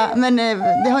det. Ja, men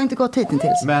det har inte gått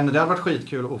hittills. Men det hade varit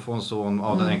skitkul att få en son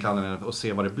av den enkla anledningen och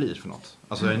se vad det blir för något.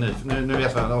 Alltså jag är nu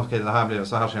vet jag, okej, det här blir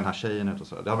så här ser den här tjejen ut och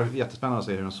så. Det hade varit jättespännande att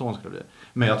se hur en son skulle bli.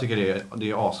 Men jag tycker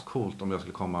det är ascoolt om jag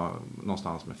skulle komma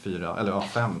någonstans med 4 eller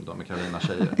 5 då med Carolina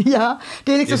tjejer. Ja,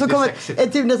 det är liksom så kommer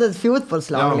typ nästan ett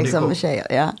fotbollslag liksom med tjejer,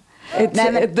 ja.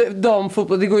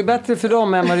 Det går ju bättre för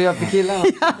dem än vad det gör för killarna.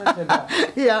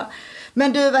 Ja.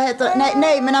 Men du, vad heter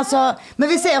nej, men alltså, men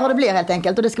vi ser hur det blir helt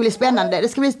enkelt, och det ska bli spännande.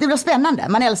 Det blir spännande.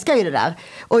 Man älskar ju det där.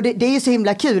 Och det är ju så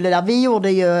himla kul det där. Vi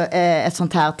gjorde ju ett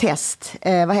sånt här test.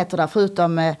 Vad heter det,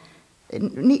 förutom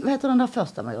vad heter den där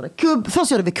första man gjorde? Kubb.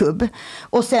 Först gjorde vi kubb.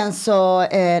 Och sen så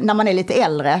när man är lite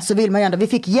äldre så vill man ju ändå, vi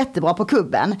fick jättebra på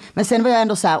kubben. Men sen var jag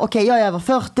ändå så här, okej, jag är över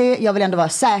 40. Jag vill ändå vara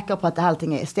säker på att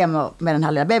allting stämmer med den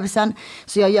här lilla bebisen.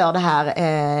 Så jag gör det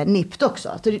här nippt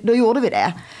också. Så då gjorde vi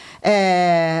det.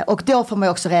 Och då får man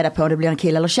ju också reda på om det blir en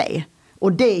kille eller tjej.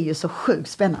 Och det är ju så sjukt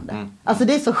spännande. Alltså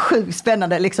det är så sjukt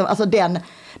spännande liksom. Alltså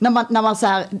när man så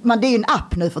här, det är ju en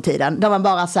app nu för tiden. Där man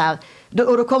bara så här,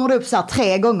 och då kommer det upp så här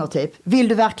 3 gånger typ. Vill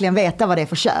du verkligen veta vad det är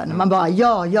för kön? Man bara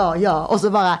ja. Och så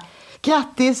bara,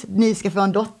 grattis, ni ska få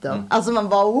en dotter. Alltså man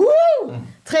bara, woo!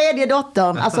 3:e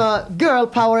dottern. Alltså girl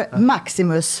power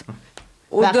maximus.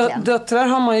 Och döttrar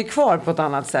har man ju kvar på ett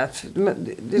annat sätt. Det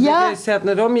vill jag säga att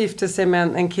när de gifter sig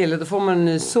med en kille, då får man en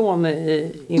ny son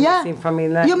i sin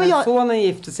familj. När sonen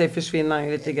gifter sig försvinner han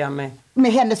ju lite grann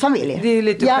med hennes familj. Det är ju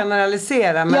lite att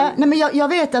generalisera. Men... jag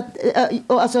vet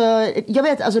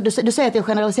att, du säger att jag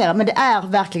generaliserar, men det är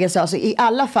verkligen så. Alltså, i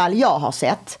alla fall jag har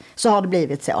sett så har det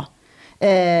blivit så.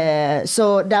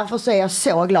 Så därför så är jag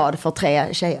så glad för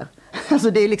 3 tjejer.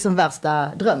 Alltså det är liksom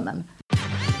värsta drömmen.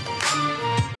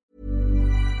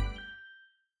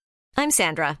 I'm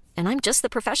Sandra, and I'm just the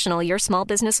professional your small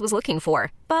business was looking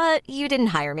for. But you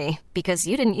didn't hire me because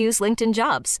you didn't use LinkedIn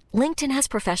Jobs. LinkedIn has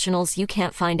professionals you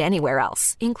can't find anywhere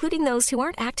else, including those who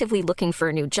aren't actively looking for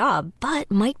a new job,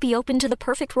 but might be open to the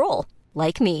perfect role,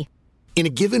 like me. In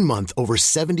a given month, over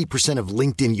 70% of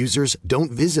LinkedIn users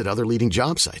don't visit other leading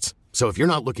job sites. So if you're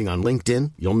not looking on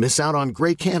LinkedIn, you'll miss out on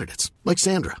great candidates, like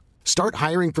Sandra. Start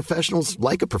hiring professionals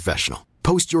like a professional.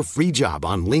 Post your free job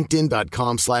on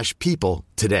linkedin.com/people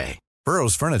today.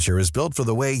 Burrow's furniture is built for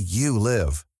the way you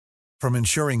live. From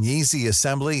ensuring easy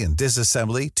assembly and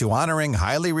disassembly to honoring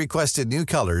highly requested new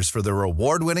colors for their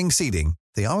award-winning seating,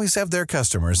 they always have their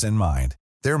customers in mind.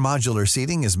 Their modular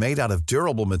seating is made out of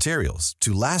durable materials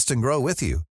to last and grow with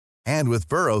you. And with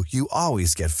Burrow, you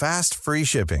always get fast, free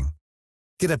shipping.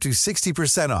 Get up to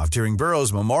 60% off during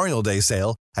Burrow's Memorial Day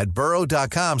sale at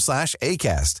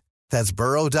burrow.com/ACAST. That's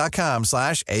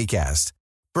burrow.com/ACAST.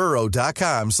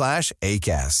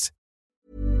 burrow.com/ACAST.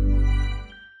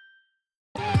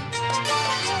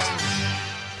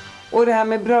 Och det här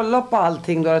med bröllop och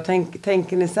allting då,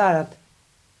 tänker ni så här att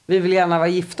vi vill gärna vara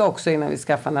gifta också innan vi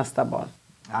skaffar nästa barn?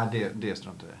 Ja, det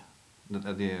struntar vi.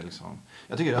 Det är liksom,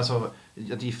 jag tycker alltså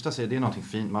att gifta sig, det är någonting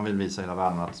fint. Man vill visa hela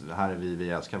världen att här är vi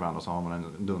älskar varandra, och så har man en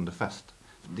dunderfest.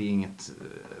 Det är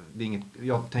inget,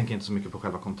 jag tänker inte så mycket på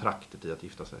själva kontraktet i att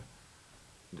gifta sig.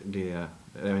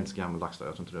 Jag är inte så gammaldags där,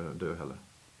 jag tror inte du heller.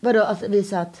 Vadå, att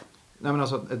visa att? Nej, men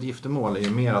alltså ett giftermål är ju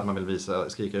mer att man vill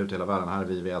skrika ut hela världen, här är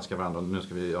vi älskar varandra och nu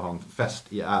ska vi ha en fest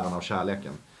i äran av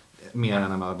kärleken. Mer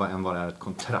än vad det är ett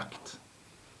kontrakt.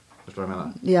 Förstår du vad jag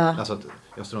menar? Ja. Alltså att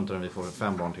jag struntar om vi får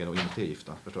 5 barn till och inte är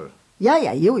gifta, förstår du? Ja,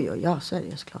 så är det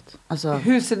ju såklart. Alltså...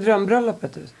 Hur ser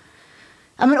drömbröllopet ut?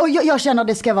 Ja, men, och jag känner att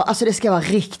det ska vara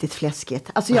riktigt fläskigt.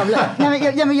 Alltså jag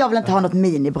vill inte ha något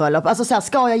minibröllop. Alltså så här,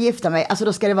 ska jag gifta mig, alltså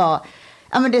då ska det vara,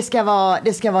 ja men det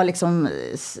ska vara liksom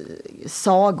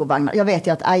sagovagnar. Jag vet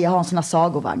ju att Aja har en sån här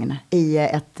sagovagn i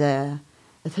ett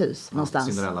hus någonstans.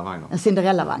 Cinderellavagn. En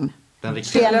Cinderellavagn.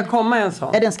 Skulle jag komma en sån?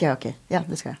 Ja, den ska jag, okej. Ja,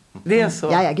 det ska jag. Det är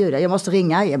så? Ja, gud, jag måste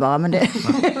ringa Aja bara, men det...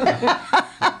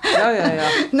 Ja.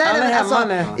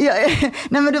 Nej,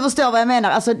 men du förstår vad jag menar.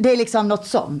 Alltså, det är liksom något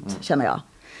sånt, känner jag.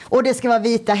 Och det ska vara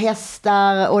vita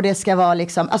hästar och det ska vara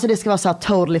liksom, alltså det ska vara så här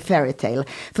totally fairy tale.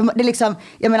 För det är liksom,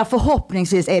 jag menar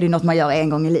förhoppningsvis är det något man gör en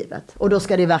gång i livet. Och då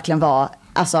ska det verkligen vara,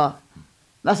 alltså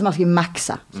man ska ju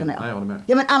maxa, känner jag.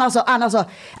 Ja, men annars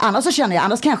så känner jag,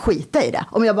 annars kan jag skita i det.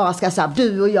 Om jag bara ska säga,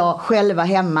 du och jag själva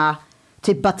hemma,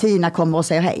 typ Bettina kommer och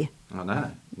säger hej. Ja, nej.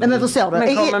 Men förstår du?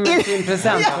 Men kommer med sin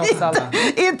present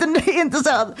inte så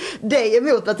att det är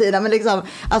emot Bettina, men liksom,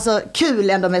 alltså kul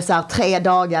ändå med så här 3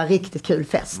 dagar riktigt kul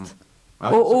fest. Ja,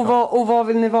 och vad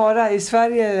vill ni vara? I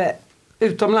Sverige eller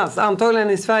utomlands? Antagligen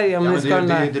i Sverige om ni ska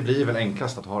det blir väl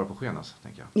enklast att ha det på Skenas,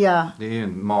 tänker jag. Ja. Det är ju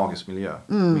en magisk miljö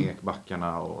med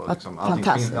ekbackarna och liksom,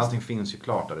 allting finns ju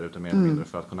klart där ute mer eller mindre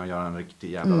för att kunna göra en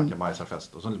riktig jävla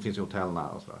rackabajsarfest. Och så finns ju hotellna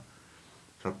och sådär.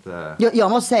 Så att,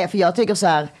 jag måste säga, för jag tycker så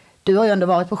här, du har ju ändå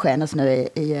varit på Skenas nu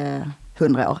i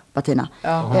 100 år, Bettina.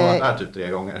 Ja. Hon har varit där typ 3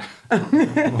 gånger.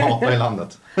 Hon hatar i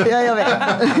landet. Ja, jag vet.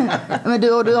 Men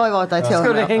du har ju varit där i 200 år.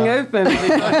 Ska du hänga ut med mig?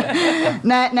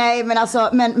 Nej, men alltså,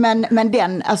 men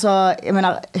den, alltså, jag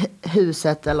menar,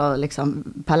 huset eller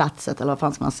liksom palatset eller vad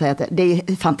fan ska man säga, det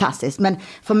är fantastiskt. Men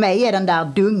för mig är den där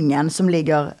dungen som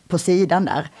ligger på sidan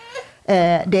där,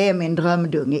 det är min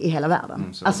drömdunge i hela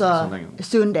världen. Alltså,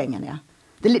 Sundängen, ja.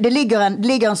 Det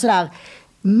ligger en sådär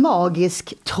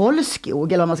magisk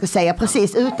trollskog, eller vad man ska säga,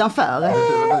 precis utanför.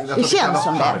 Det känns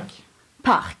som det.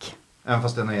 Park. Även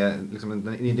fast den är liksom,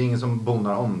 det är ingen som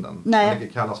bonar om den. Nej. Den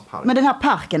kallas park. Men den här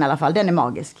parken i alla fall, den är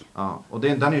magisk. Ja, och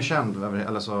den är ju känd,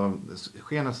 eller så,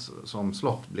 Skenäs som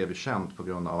slott blev ju känd på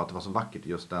grund av att det var så vackert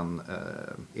just den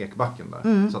ekbacken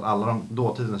där. Så att alla de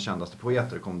dåtidens kändaste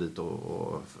poeter kom dit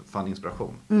och fann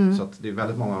inspiration. Så att det är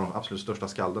väldigt många av de absolut största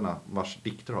skalderna vars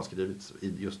dikter har skrivits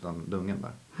i just den dungen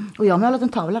där. Och jag har målat en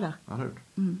tavla där. Ja, det har du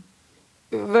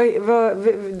gjort.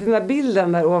 Den där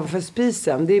bilden där ovanför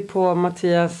spisen, det är på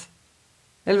Mattias,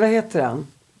 eller vad heter han?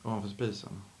 Ovanför spisen?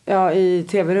 Ja, i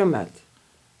tv-rummet.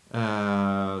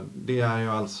 Det är ju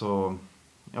alltså,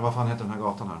 ja vad fan heter den här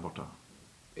gatan här borta?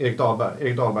 Erik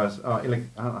Dahlbergs,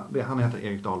 han heter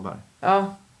Erik Dahlberg.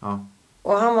 Ja.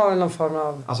 Och han var väl någon form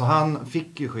av... Alltså han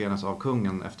fick ju Skenäs av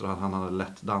kungen efter att han hade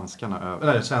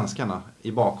lett svenskarna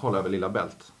i bakhåll över Lilla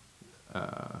Bält.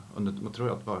 Under, jag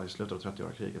tror att det var i slutet av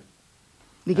 30-åriga kriget.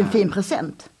 Vilken fin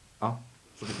present. Ja,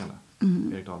 så fick han det.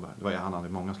 Erik Dahlberg. Det var han hade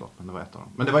många slott, men det var ett av dem.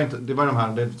 Men det var inte, det var de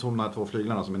här två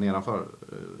flyglarna som är nedanför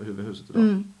huvudhuset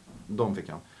idag. De fick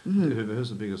han.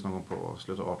 Huvudhuset byggdes någon gång på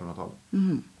slutet av 1800-talet.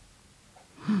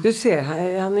 Du ser,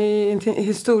 han är en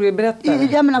historieberättare.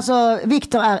 Ja, men alltså,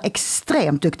 Victor är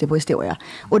extremt duktig på historia.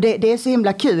 Och det är så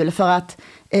himla kul för att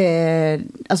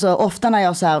alltså, ofta när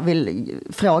jag så här vill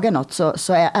fråga något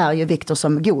så är ju Victor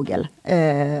som Google.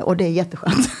 Och det är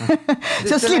jätteskönt.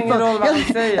 Så jag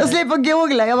slipper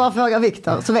googla, jag bara frågar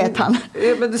Victor så vet han.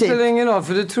 Men det spelar ingen roll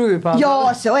för du tror ju på allt.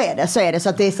 Ja, så är det. Så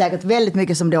att det är säkert väldigt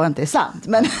mycket som då inte är sant.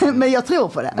 Men jag tror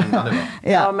på det.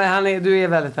 Ja, men du är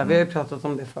väldigt där. Vi har ju pratat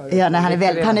om det förut. Ja, nej,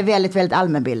 han är väldigt, väldigt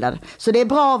allmänbildad. Så det är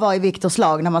bra att vara i Victors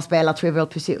lag när man spelar Trivial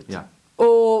Pursuit. Ja.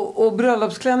 Och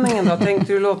bröllopsklänningen då?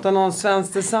 Tänkte du låta någon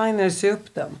svensk designer sy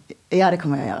upp den? Ja, det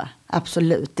kommer jag göra.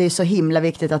 Absolut. Det är så himla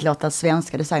viktigt att låta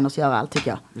svenska designers göra allt, tycker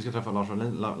jag. Vi ska träffa Lars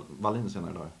Wallin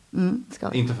senare idag. Ska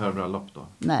vi. Inte för bröllop då.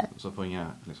 Nej. Så får inga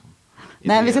liksom...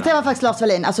 Nej, vi ska träffa faktiskt Lars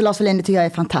Wallin. Alltså Lars Wallin, det tycker jag är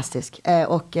fantastisk.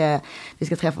 Och vi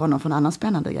ska träffa honom för en annan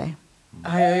spännande grej.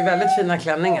 Han gör ju väldigt fina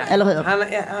klänningar. Eller hur?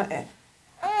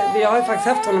 Vi har ju faktiskt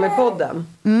haft honom i podden.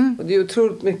 Och det är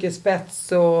otroligt mycket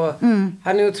spets och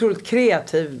han är otroligt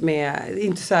kreativ med,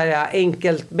 inte så här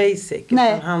enkelt basic.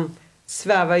 Nej. Utan han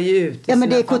svävar ju ut. Ja, men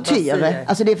det är couture.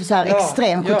 Alltså det är för så här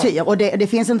extrem couture. Och det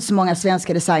finns inte så många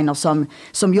svenska designers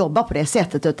som jobbar på det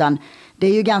sättet. Utan det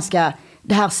är ju ganska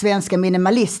det här svenska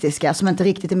minimalistiska som inte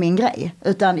riktigt är min grej.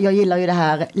 Utan jag gillar ju det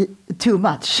här too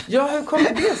much. Ja, hur kommer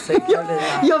det sig, Karolina?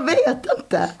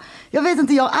 Jag vet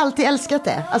inte, jag har alltid älskat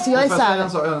det. Alltså jag är så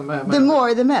här, the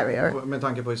more the merrier. Med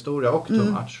tanke på historia och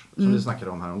too much, som vi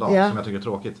snackade om häromdagen, som jag tycker är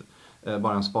tråkigt.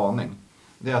 Bara en spaning.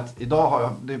 Det är att idag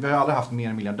vi har aldrig haft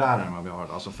mer miljardärer än vad vi har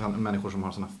idag. Alltså människor som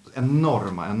har sådana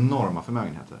enorma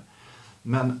förmögenheter.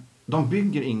 Men de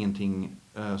bygger ingenting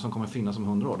som kommer finnas om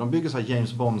 100 år. De bygger så här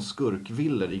James Bond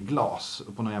skurkvillor i glas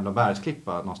på någon jävla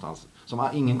bergsklippa någonstans.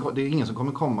 Det är ingen som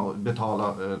kommer komma och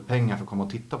betala pengar för att komma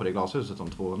och titta på det glashuset om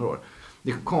 200 år.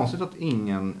 Det är konstigt att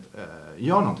ingen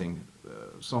gör någonting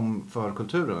som för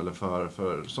kulturen eller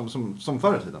som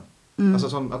förr i tiden.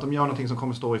 Alltså att de gör någonting som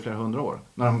kommer stå i flera hundra år.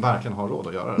 När de verkligen har råd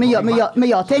att göra det. Men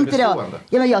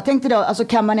jag tänkte då, alltså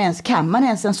kan man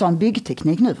ens en sån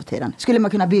byggteknik nu för tiden? Skulle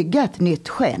man kunna bygga ett nytt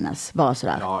Skenäs bara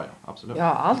sådär? Ja, absolut.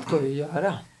 Ja, allt går ju att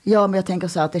göra. Ja, men jag tänker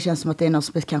så att det känns som att det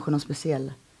är kanske någon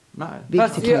speciell... Nej.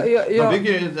 Fast de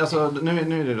bygger, alltså,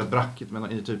 nu är det rätt brackigt,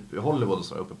 men i typ Hollywood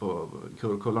så uppe på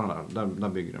kullarna där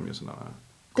bygger de ju sådana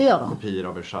kopior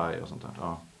av Versailles och sånt där.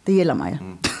 Ja. Det gillar man ju.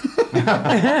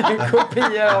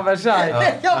 Kopior av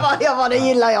Versailles. Ja, det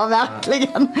gillar jag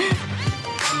verkligen.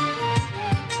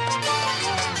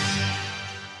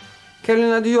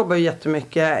 Karolina, du jobbar ju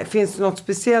jättemycket. Finns det något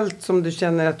speciellt som du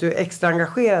känner att du är extra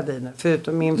engagerad i nu?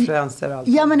 Förutom influencer och allt.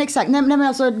 Ja, men exakt. Nej, men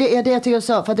alltså det jag tycker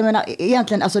så. För att jag menar,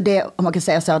 egentligen, alltså det, om man kan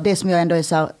säga så här, det som jag ändå är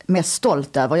så här mest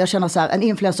stolt över. Jag känner så här, en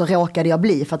influencer råkade jag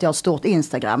bli för att jag har stort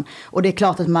Instagram. Och det är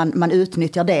klart att man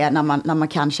utnyttjar det när man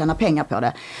kan tjäna pengar på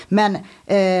det.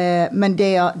 Men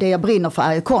det jag brinner för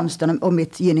är ju konsten och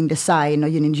mitt Gynning Design och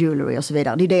Gynning Jewelry och så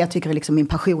vidare. Det är det jag tycker är liksom min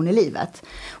passion i livet.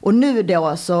 Och nu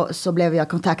då så blev jag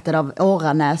kontaktad av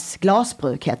Åranäs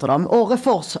glasbruk heter de.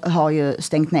 Orrefors har ju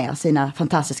stängt ner sina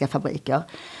fantastiska fabriker.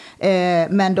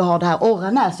 Men då har det här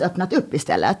Åranäs öppnat upp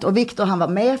istället. Och Victor, han var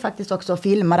med faktiskt också och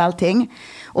filmade allting.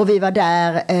 Och vi var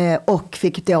där och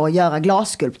fick då göra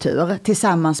glasskulptur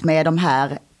tillsammans med de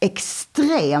här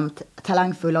extremt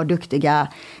talangfulla och duktiga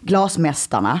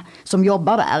glasmästarna som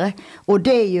jobbar där. Och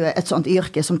det är ju ett sånt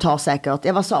yrke som tar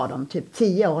säkert, vad sa de, typ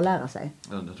 10 år att lära sig.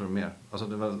 Ja, jag tror mer. Alltså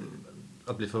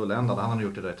att bli fulländad. Han hade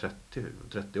gjort det där i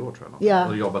 30 år tror jag. Ja.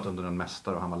 Och jobbat under en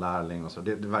mästare och han var lärling och så.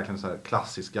 Det är verkligen så här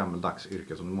klassiskt gammeldags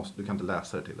yrke som du kan inte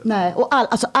läsa det till. Nej, och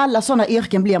alla sådana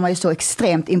yrken blir man ju så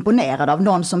extremt imponerad av.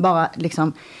 Någon som bara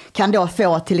liksom kan då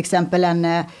få till exempel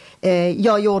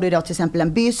jag gjorde då till exempel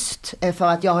en byst för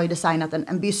att jag har ju designat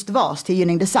en bystvas till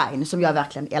Gynning Design som jag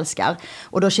verkligen älskar.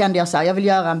 Och då kände jag så här, jag vill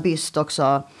göra en byst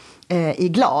också i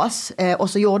glas. Och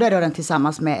så gjorde jag då den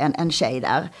tillsammans med en tjej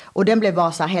där. Och den blev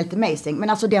bara så här helt amazing. Men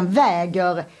alltså den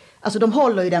väger, alltså de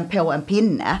håller ju den på en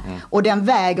pinne. Och den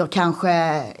väger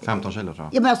kanske 15 kilo tror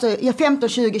jag. Ja men alltså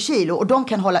 15-20 kilo och de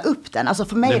kan hålla upp den. Alltså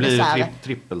för mig det är det så här, blir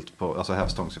trippelt på, alltså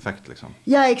hävstångseffekt liksom.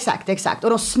 Ja exakt. Och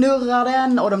de snurrar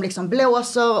den och de liksom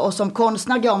blåser och som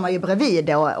konstnär går man ju bredvid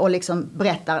då och liksom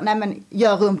berättar, nej men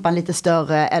gör rumpan lite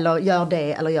större eller gör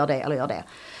det eller gör det eller gör det.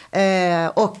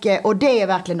 Och det är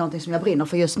verkligen någonting som jag brinner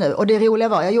för just nu. Och det roliga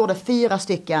var, jag gjorde 4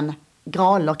 stycken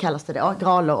graler kallas det då,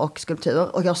 graler och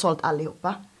skulptur och jag har sålt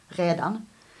allihopa redan.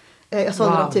 Jag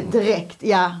sålde dem typ direkt,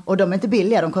 ja, och de är inte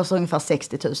billiga, de kostar ungefär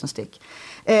 60 000 styck.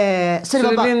 Så det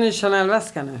blir en ny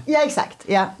Chanel-väska nu? Ja, exakt.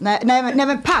 Ja. Nej,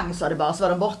 men pang sa det bara, så var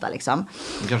de borta liksom.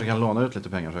 Du kanske kan låna ut lite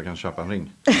pengar så jag kan köpa en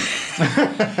ring.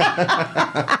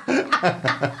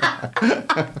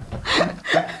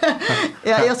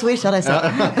 Ja, jag swishar dig så.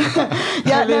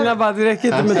 Carolina bara, det räcker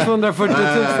inte med 240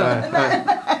 000.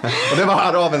 Och det var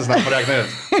araben snabbt att räkna ut.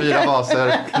 4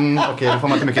 vaser, okej, det får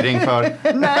man inte mycket ring för.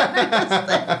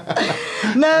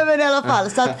 Nej men i alla fall.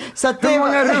 Så att hur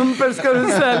många rumpor ska du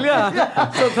sälja?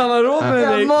 Så att han har råd med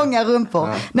dig. Många rumpor.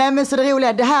 Ja. Nej men så det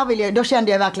roliga, det här då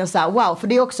kände jag verkligen så här, wow. För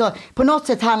det är också, på något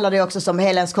sätt handlar det också som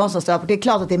hela ens konstnärskap. Det är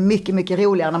klart att det är mycket, mycket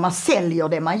roligare när man säljer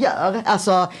det man gör.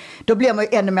 Alltså, då blir man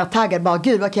ju ännu mer taggad. Bara,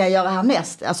 gud vad kan jag göra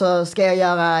härnäst? Alltså, ska jag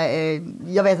göra,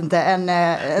 jag vet inte,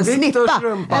 en snippa.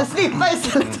 En snippa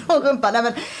istället för rumpa. Nej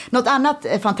men, något annat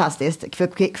är fantastiskt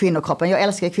för kvinnokroppen. Jag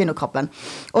älskar kvinnokroppen.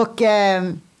 Och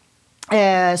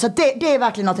så det är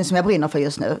verkligen något som jag brinner för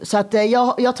just nu. Så att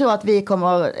jag tror att vi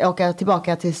kommer åka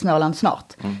tillbaka till Småland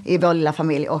snart i vår lilla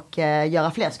familj och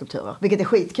göra fler skulpturer, vilket är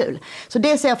skitkul. Så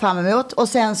det ser jag fram emot. Och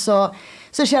sen så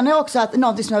känner jag också att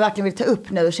något som jag verkligen vill ta upp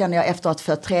nu, känner jag efter att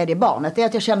föda 3:e barnet, är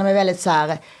att jag känner mig väldigt så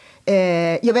här.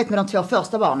 Jag vet med de 2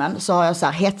 första barnen så har jag så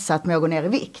här hetsat med att gå ner i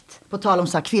vikt. På tal om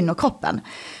så här kvinnokroppen.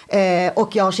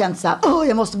 Och jag har känt så här,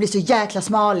 jag måste bli så jäkla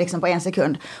smal liksom på 1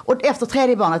 sekund. Och efter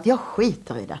 3:e barnet, jag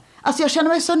skiter i det. Alltså jag känner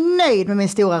mig så nöjd med min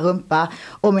stora rumpa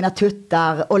och mina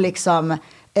tuttar och liksom,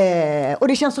 och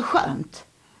det känns så skönt.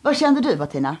 Vad kände du,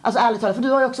 Bettina? Alltså ärligt talat, för du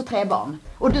har ju också 3 barn.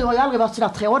 Och du har ju aldrig varit sådär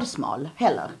trådsmal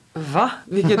heller. Va?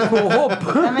 Vilket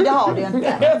påhopp! Nej men det har du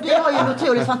inte. Du har ju en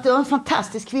otroligt, du har en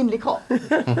fantastisk kvinnlig kropp.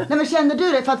 Nej men kände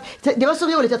du det? För att det var så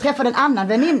roligt, jag träffade en annan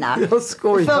väninna. Jag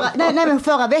skojar. Nej men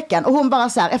förra veckan. Och hon bara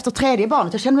så här, efter 3:e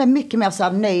barnet, jag kände mig mycket mer så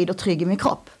här nöjd och trygg i min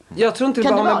kropp. Jag tror inte det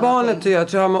bara med barnet att göra, jag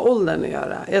tror det har med åldern att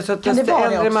göra. Jag tror att desto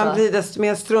äldre man blir, desto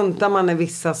mer struntar man i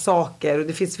vissa saker. Och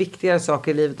det finns viktigare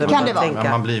saker i livet än kan man det vara? tänka.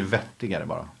 Men man blir vettigare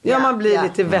bara. Ja, man blir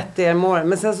lite vettigare mål.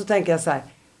 Men sen så tänker jag så här,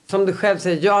 som du själv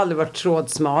säger, jag har aldrig varit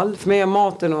trådsmal. För mig har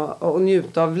maten och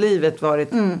njuta av livet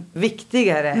varit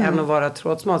viktigare än att vara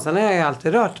trådsmal. Sen har jag ju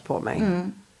alltid rört på mig.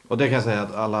 Och det kan jag säga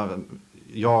att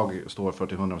jag står för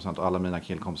till 100% och alla mina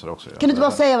killkompisar också. Kan du inte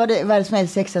bara säga vad det är som är det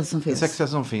sexigaste som finns? Det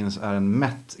sexigaste som finns är en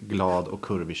mätt, glad och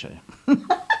kurvig tjej.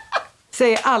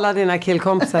 Säger alla dina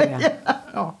killkompisar det?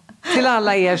 Ja. Till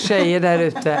alla er tjejer där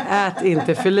ute, ät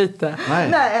inte för lite.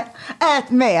 Nej, ät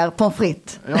mer pommes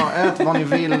frites. Ja, ät vad ni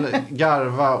vill,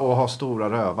 garva och ha stora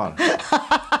rövar.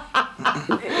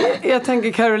 Jag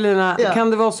tänker Carolina, kan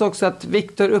det vara så också att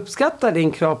Victor uppskattar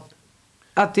din kropp?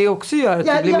 Att det också gör att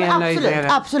du blir mer nöjd med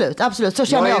det? Absolut. Så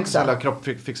känner jag också. Jag är inte så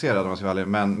kroppfixerad om man ska vara ärlig,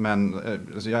 men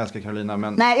alltså jag älskar Carolina.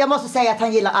 Men... Nej, jag måste säga att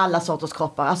han gillar alla sorters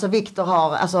kroppar. Alltså Victor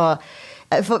har, alltså...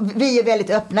 vi är väldigt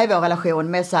öppna i vår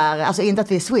relation med så här, alltså inte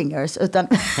att vi är swingers utan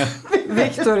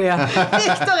Victor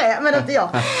är, men inte jag.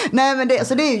 Nej men det,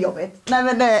 så det är ju jobbigt. Nej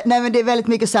men det är väldigt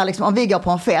mycket så här liksom, om vi går på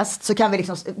en fest så kan vi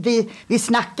liksom, vi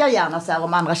snackar gärna så här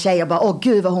om andra tjejer bara, åh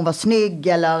gud vad hon var snygg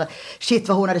eller shit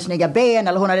vad hon hade snygga ben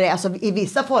eller hon hade det, alltså i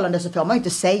vissa förhållanden så får man ju inte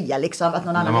säga liksom att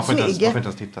någon annan är snygg. Man får inte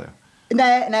ens titta. Ja.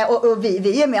 Nej, och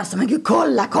vi är mer så, men gud,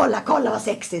 kolla vad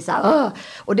sexig så här.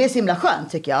 Och det är så himla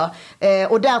skönt tycker jag.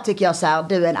 Och där tycker jag så här,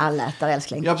 du är en allätare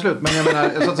älskling. Ja, absolut, men jag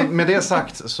menar, så med det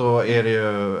sagt så är det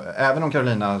ju, även om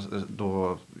Carolina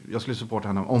då, jag skulle supporta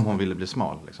henne om hon ville bli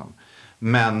smal liksom.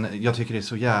 Men jag tycker det är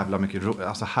så jävla mycket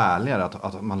härligare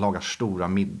att man lagar stora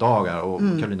middagar och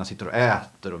Carolina sitter och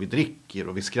äter och vi dricker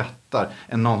och vi skrattar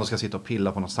än någon som ska sitta och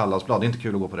pilla på något salladsblad. Det är inte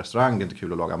kul att gå på restaurang, det är inte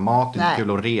kul att laga mat, det är inte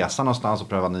kul att resa någonstans och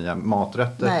pröva nya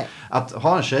maträtter. Nej. Att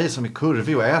ha en tjej som är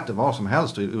kurvig och äter vad som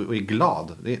helst och är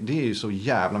glad, det är ju så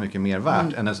jävla mycket mer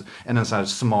värt än en så här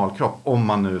smal kropp. Om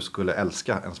man nu skulle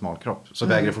älska en smal kropp så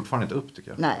väger det fortfarande inte upp,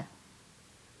 tycker jag.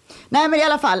 Nej, men i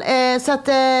alla fall, så att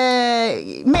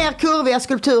mer kurviga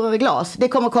skulpturer i glas, det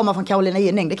kommer komma från Carolina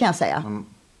Gynning, det kan jag säga.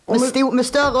 Med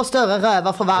större och större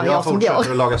rövar för varje år som går. Jag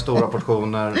fortsätter att laga stora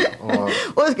portioner.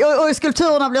 Och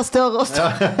skulpturerna blir större och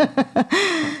större.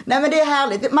 Nej, men det är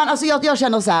härligt. Jag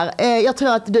känner så här, jag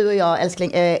tror att du och jag,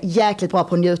 älskling, är jäkligt bra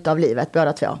på att njuta av livet,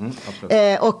 båda två.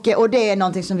 Och det är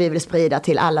någonting som vi vill sprida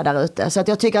till alla där ute. Så att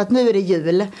jag tycker att nu är det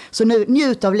jul, så nu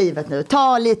njut av livet nu.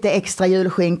 Ta lite extra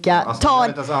julskinka. Jag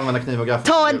inte ens använda kniv och gaffel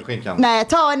till julskinkan. Nej,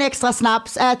 ta en extra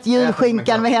snaps, ät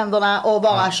julskinkan med händerna och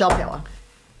bara kör på.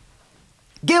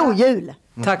 God jul!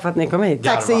 Tack för att ni kom hit.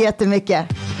 Tack så jättemycket.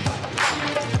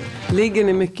 Ligger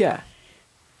ni mycket?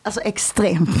 Alltså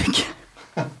extremt mycket.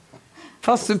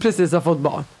 Fast du precis har fått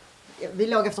barn. Vi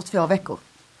låg efter 2 veckor.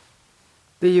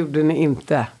 Det gjorde ni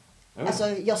inte. Alltså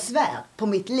jag svär på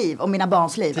mitt liv och mina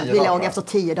barns liv att vi låg efter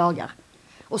 10 dagar.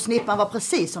 Och snippan var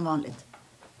precis som vanligt.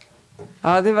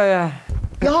 Ja, det var jag.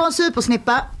 Jag har en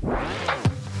supersnippa.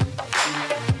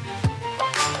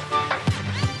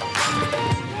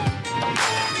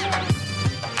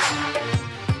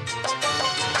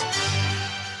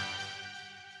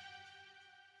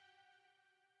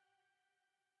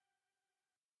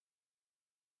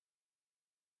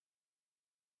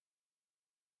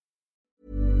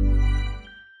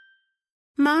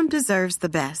 Mom deserves the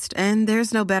best, and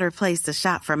there's no better place to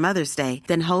shop for Mother's Day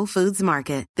than Whole Foods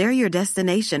Market. They're your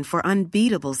destination for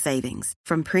unbeatable savings,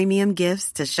 from premium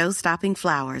gifts to show-stopping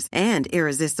flowers and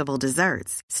irresistible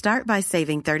desserts. Start by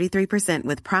saving 33%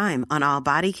 with Prime on all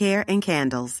body care and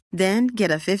candles. Then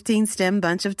get a 15-stem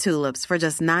bunch of tulips for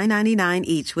just $9.99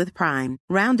 each with Prime.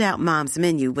 Round out Mom's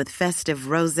menu with festive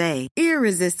rosé,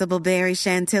 irresistible berry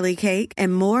chantilly cake,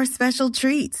 and more special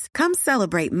treats. Come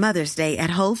celebrate Mother's Day at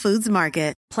Whole Foods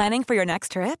Market. Planning for your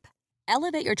next trip?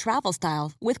 Elevate your travel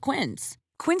style with Quince.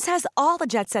 Quince has all the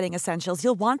jet-setting essentials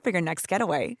you'll want for your next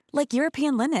getaway, like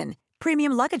European linen,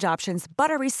 premium luggage options,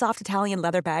 buttery soft Italian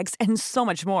leather bags, and so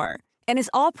much more. And is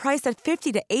all priced at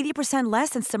 50 to 80%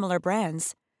 less than similar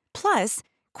brands. Plus,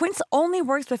 Quince only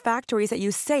works with factories that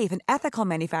use safe and ethical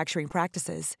manufacturing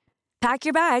practices. Pack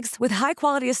your bags with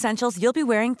high-quality essentials you'll be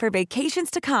wearing for vacations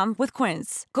to come with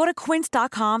Quince. Go to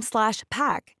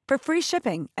quince.com/pack for free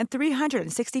shipping and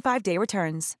 365-day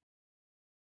returns.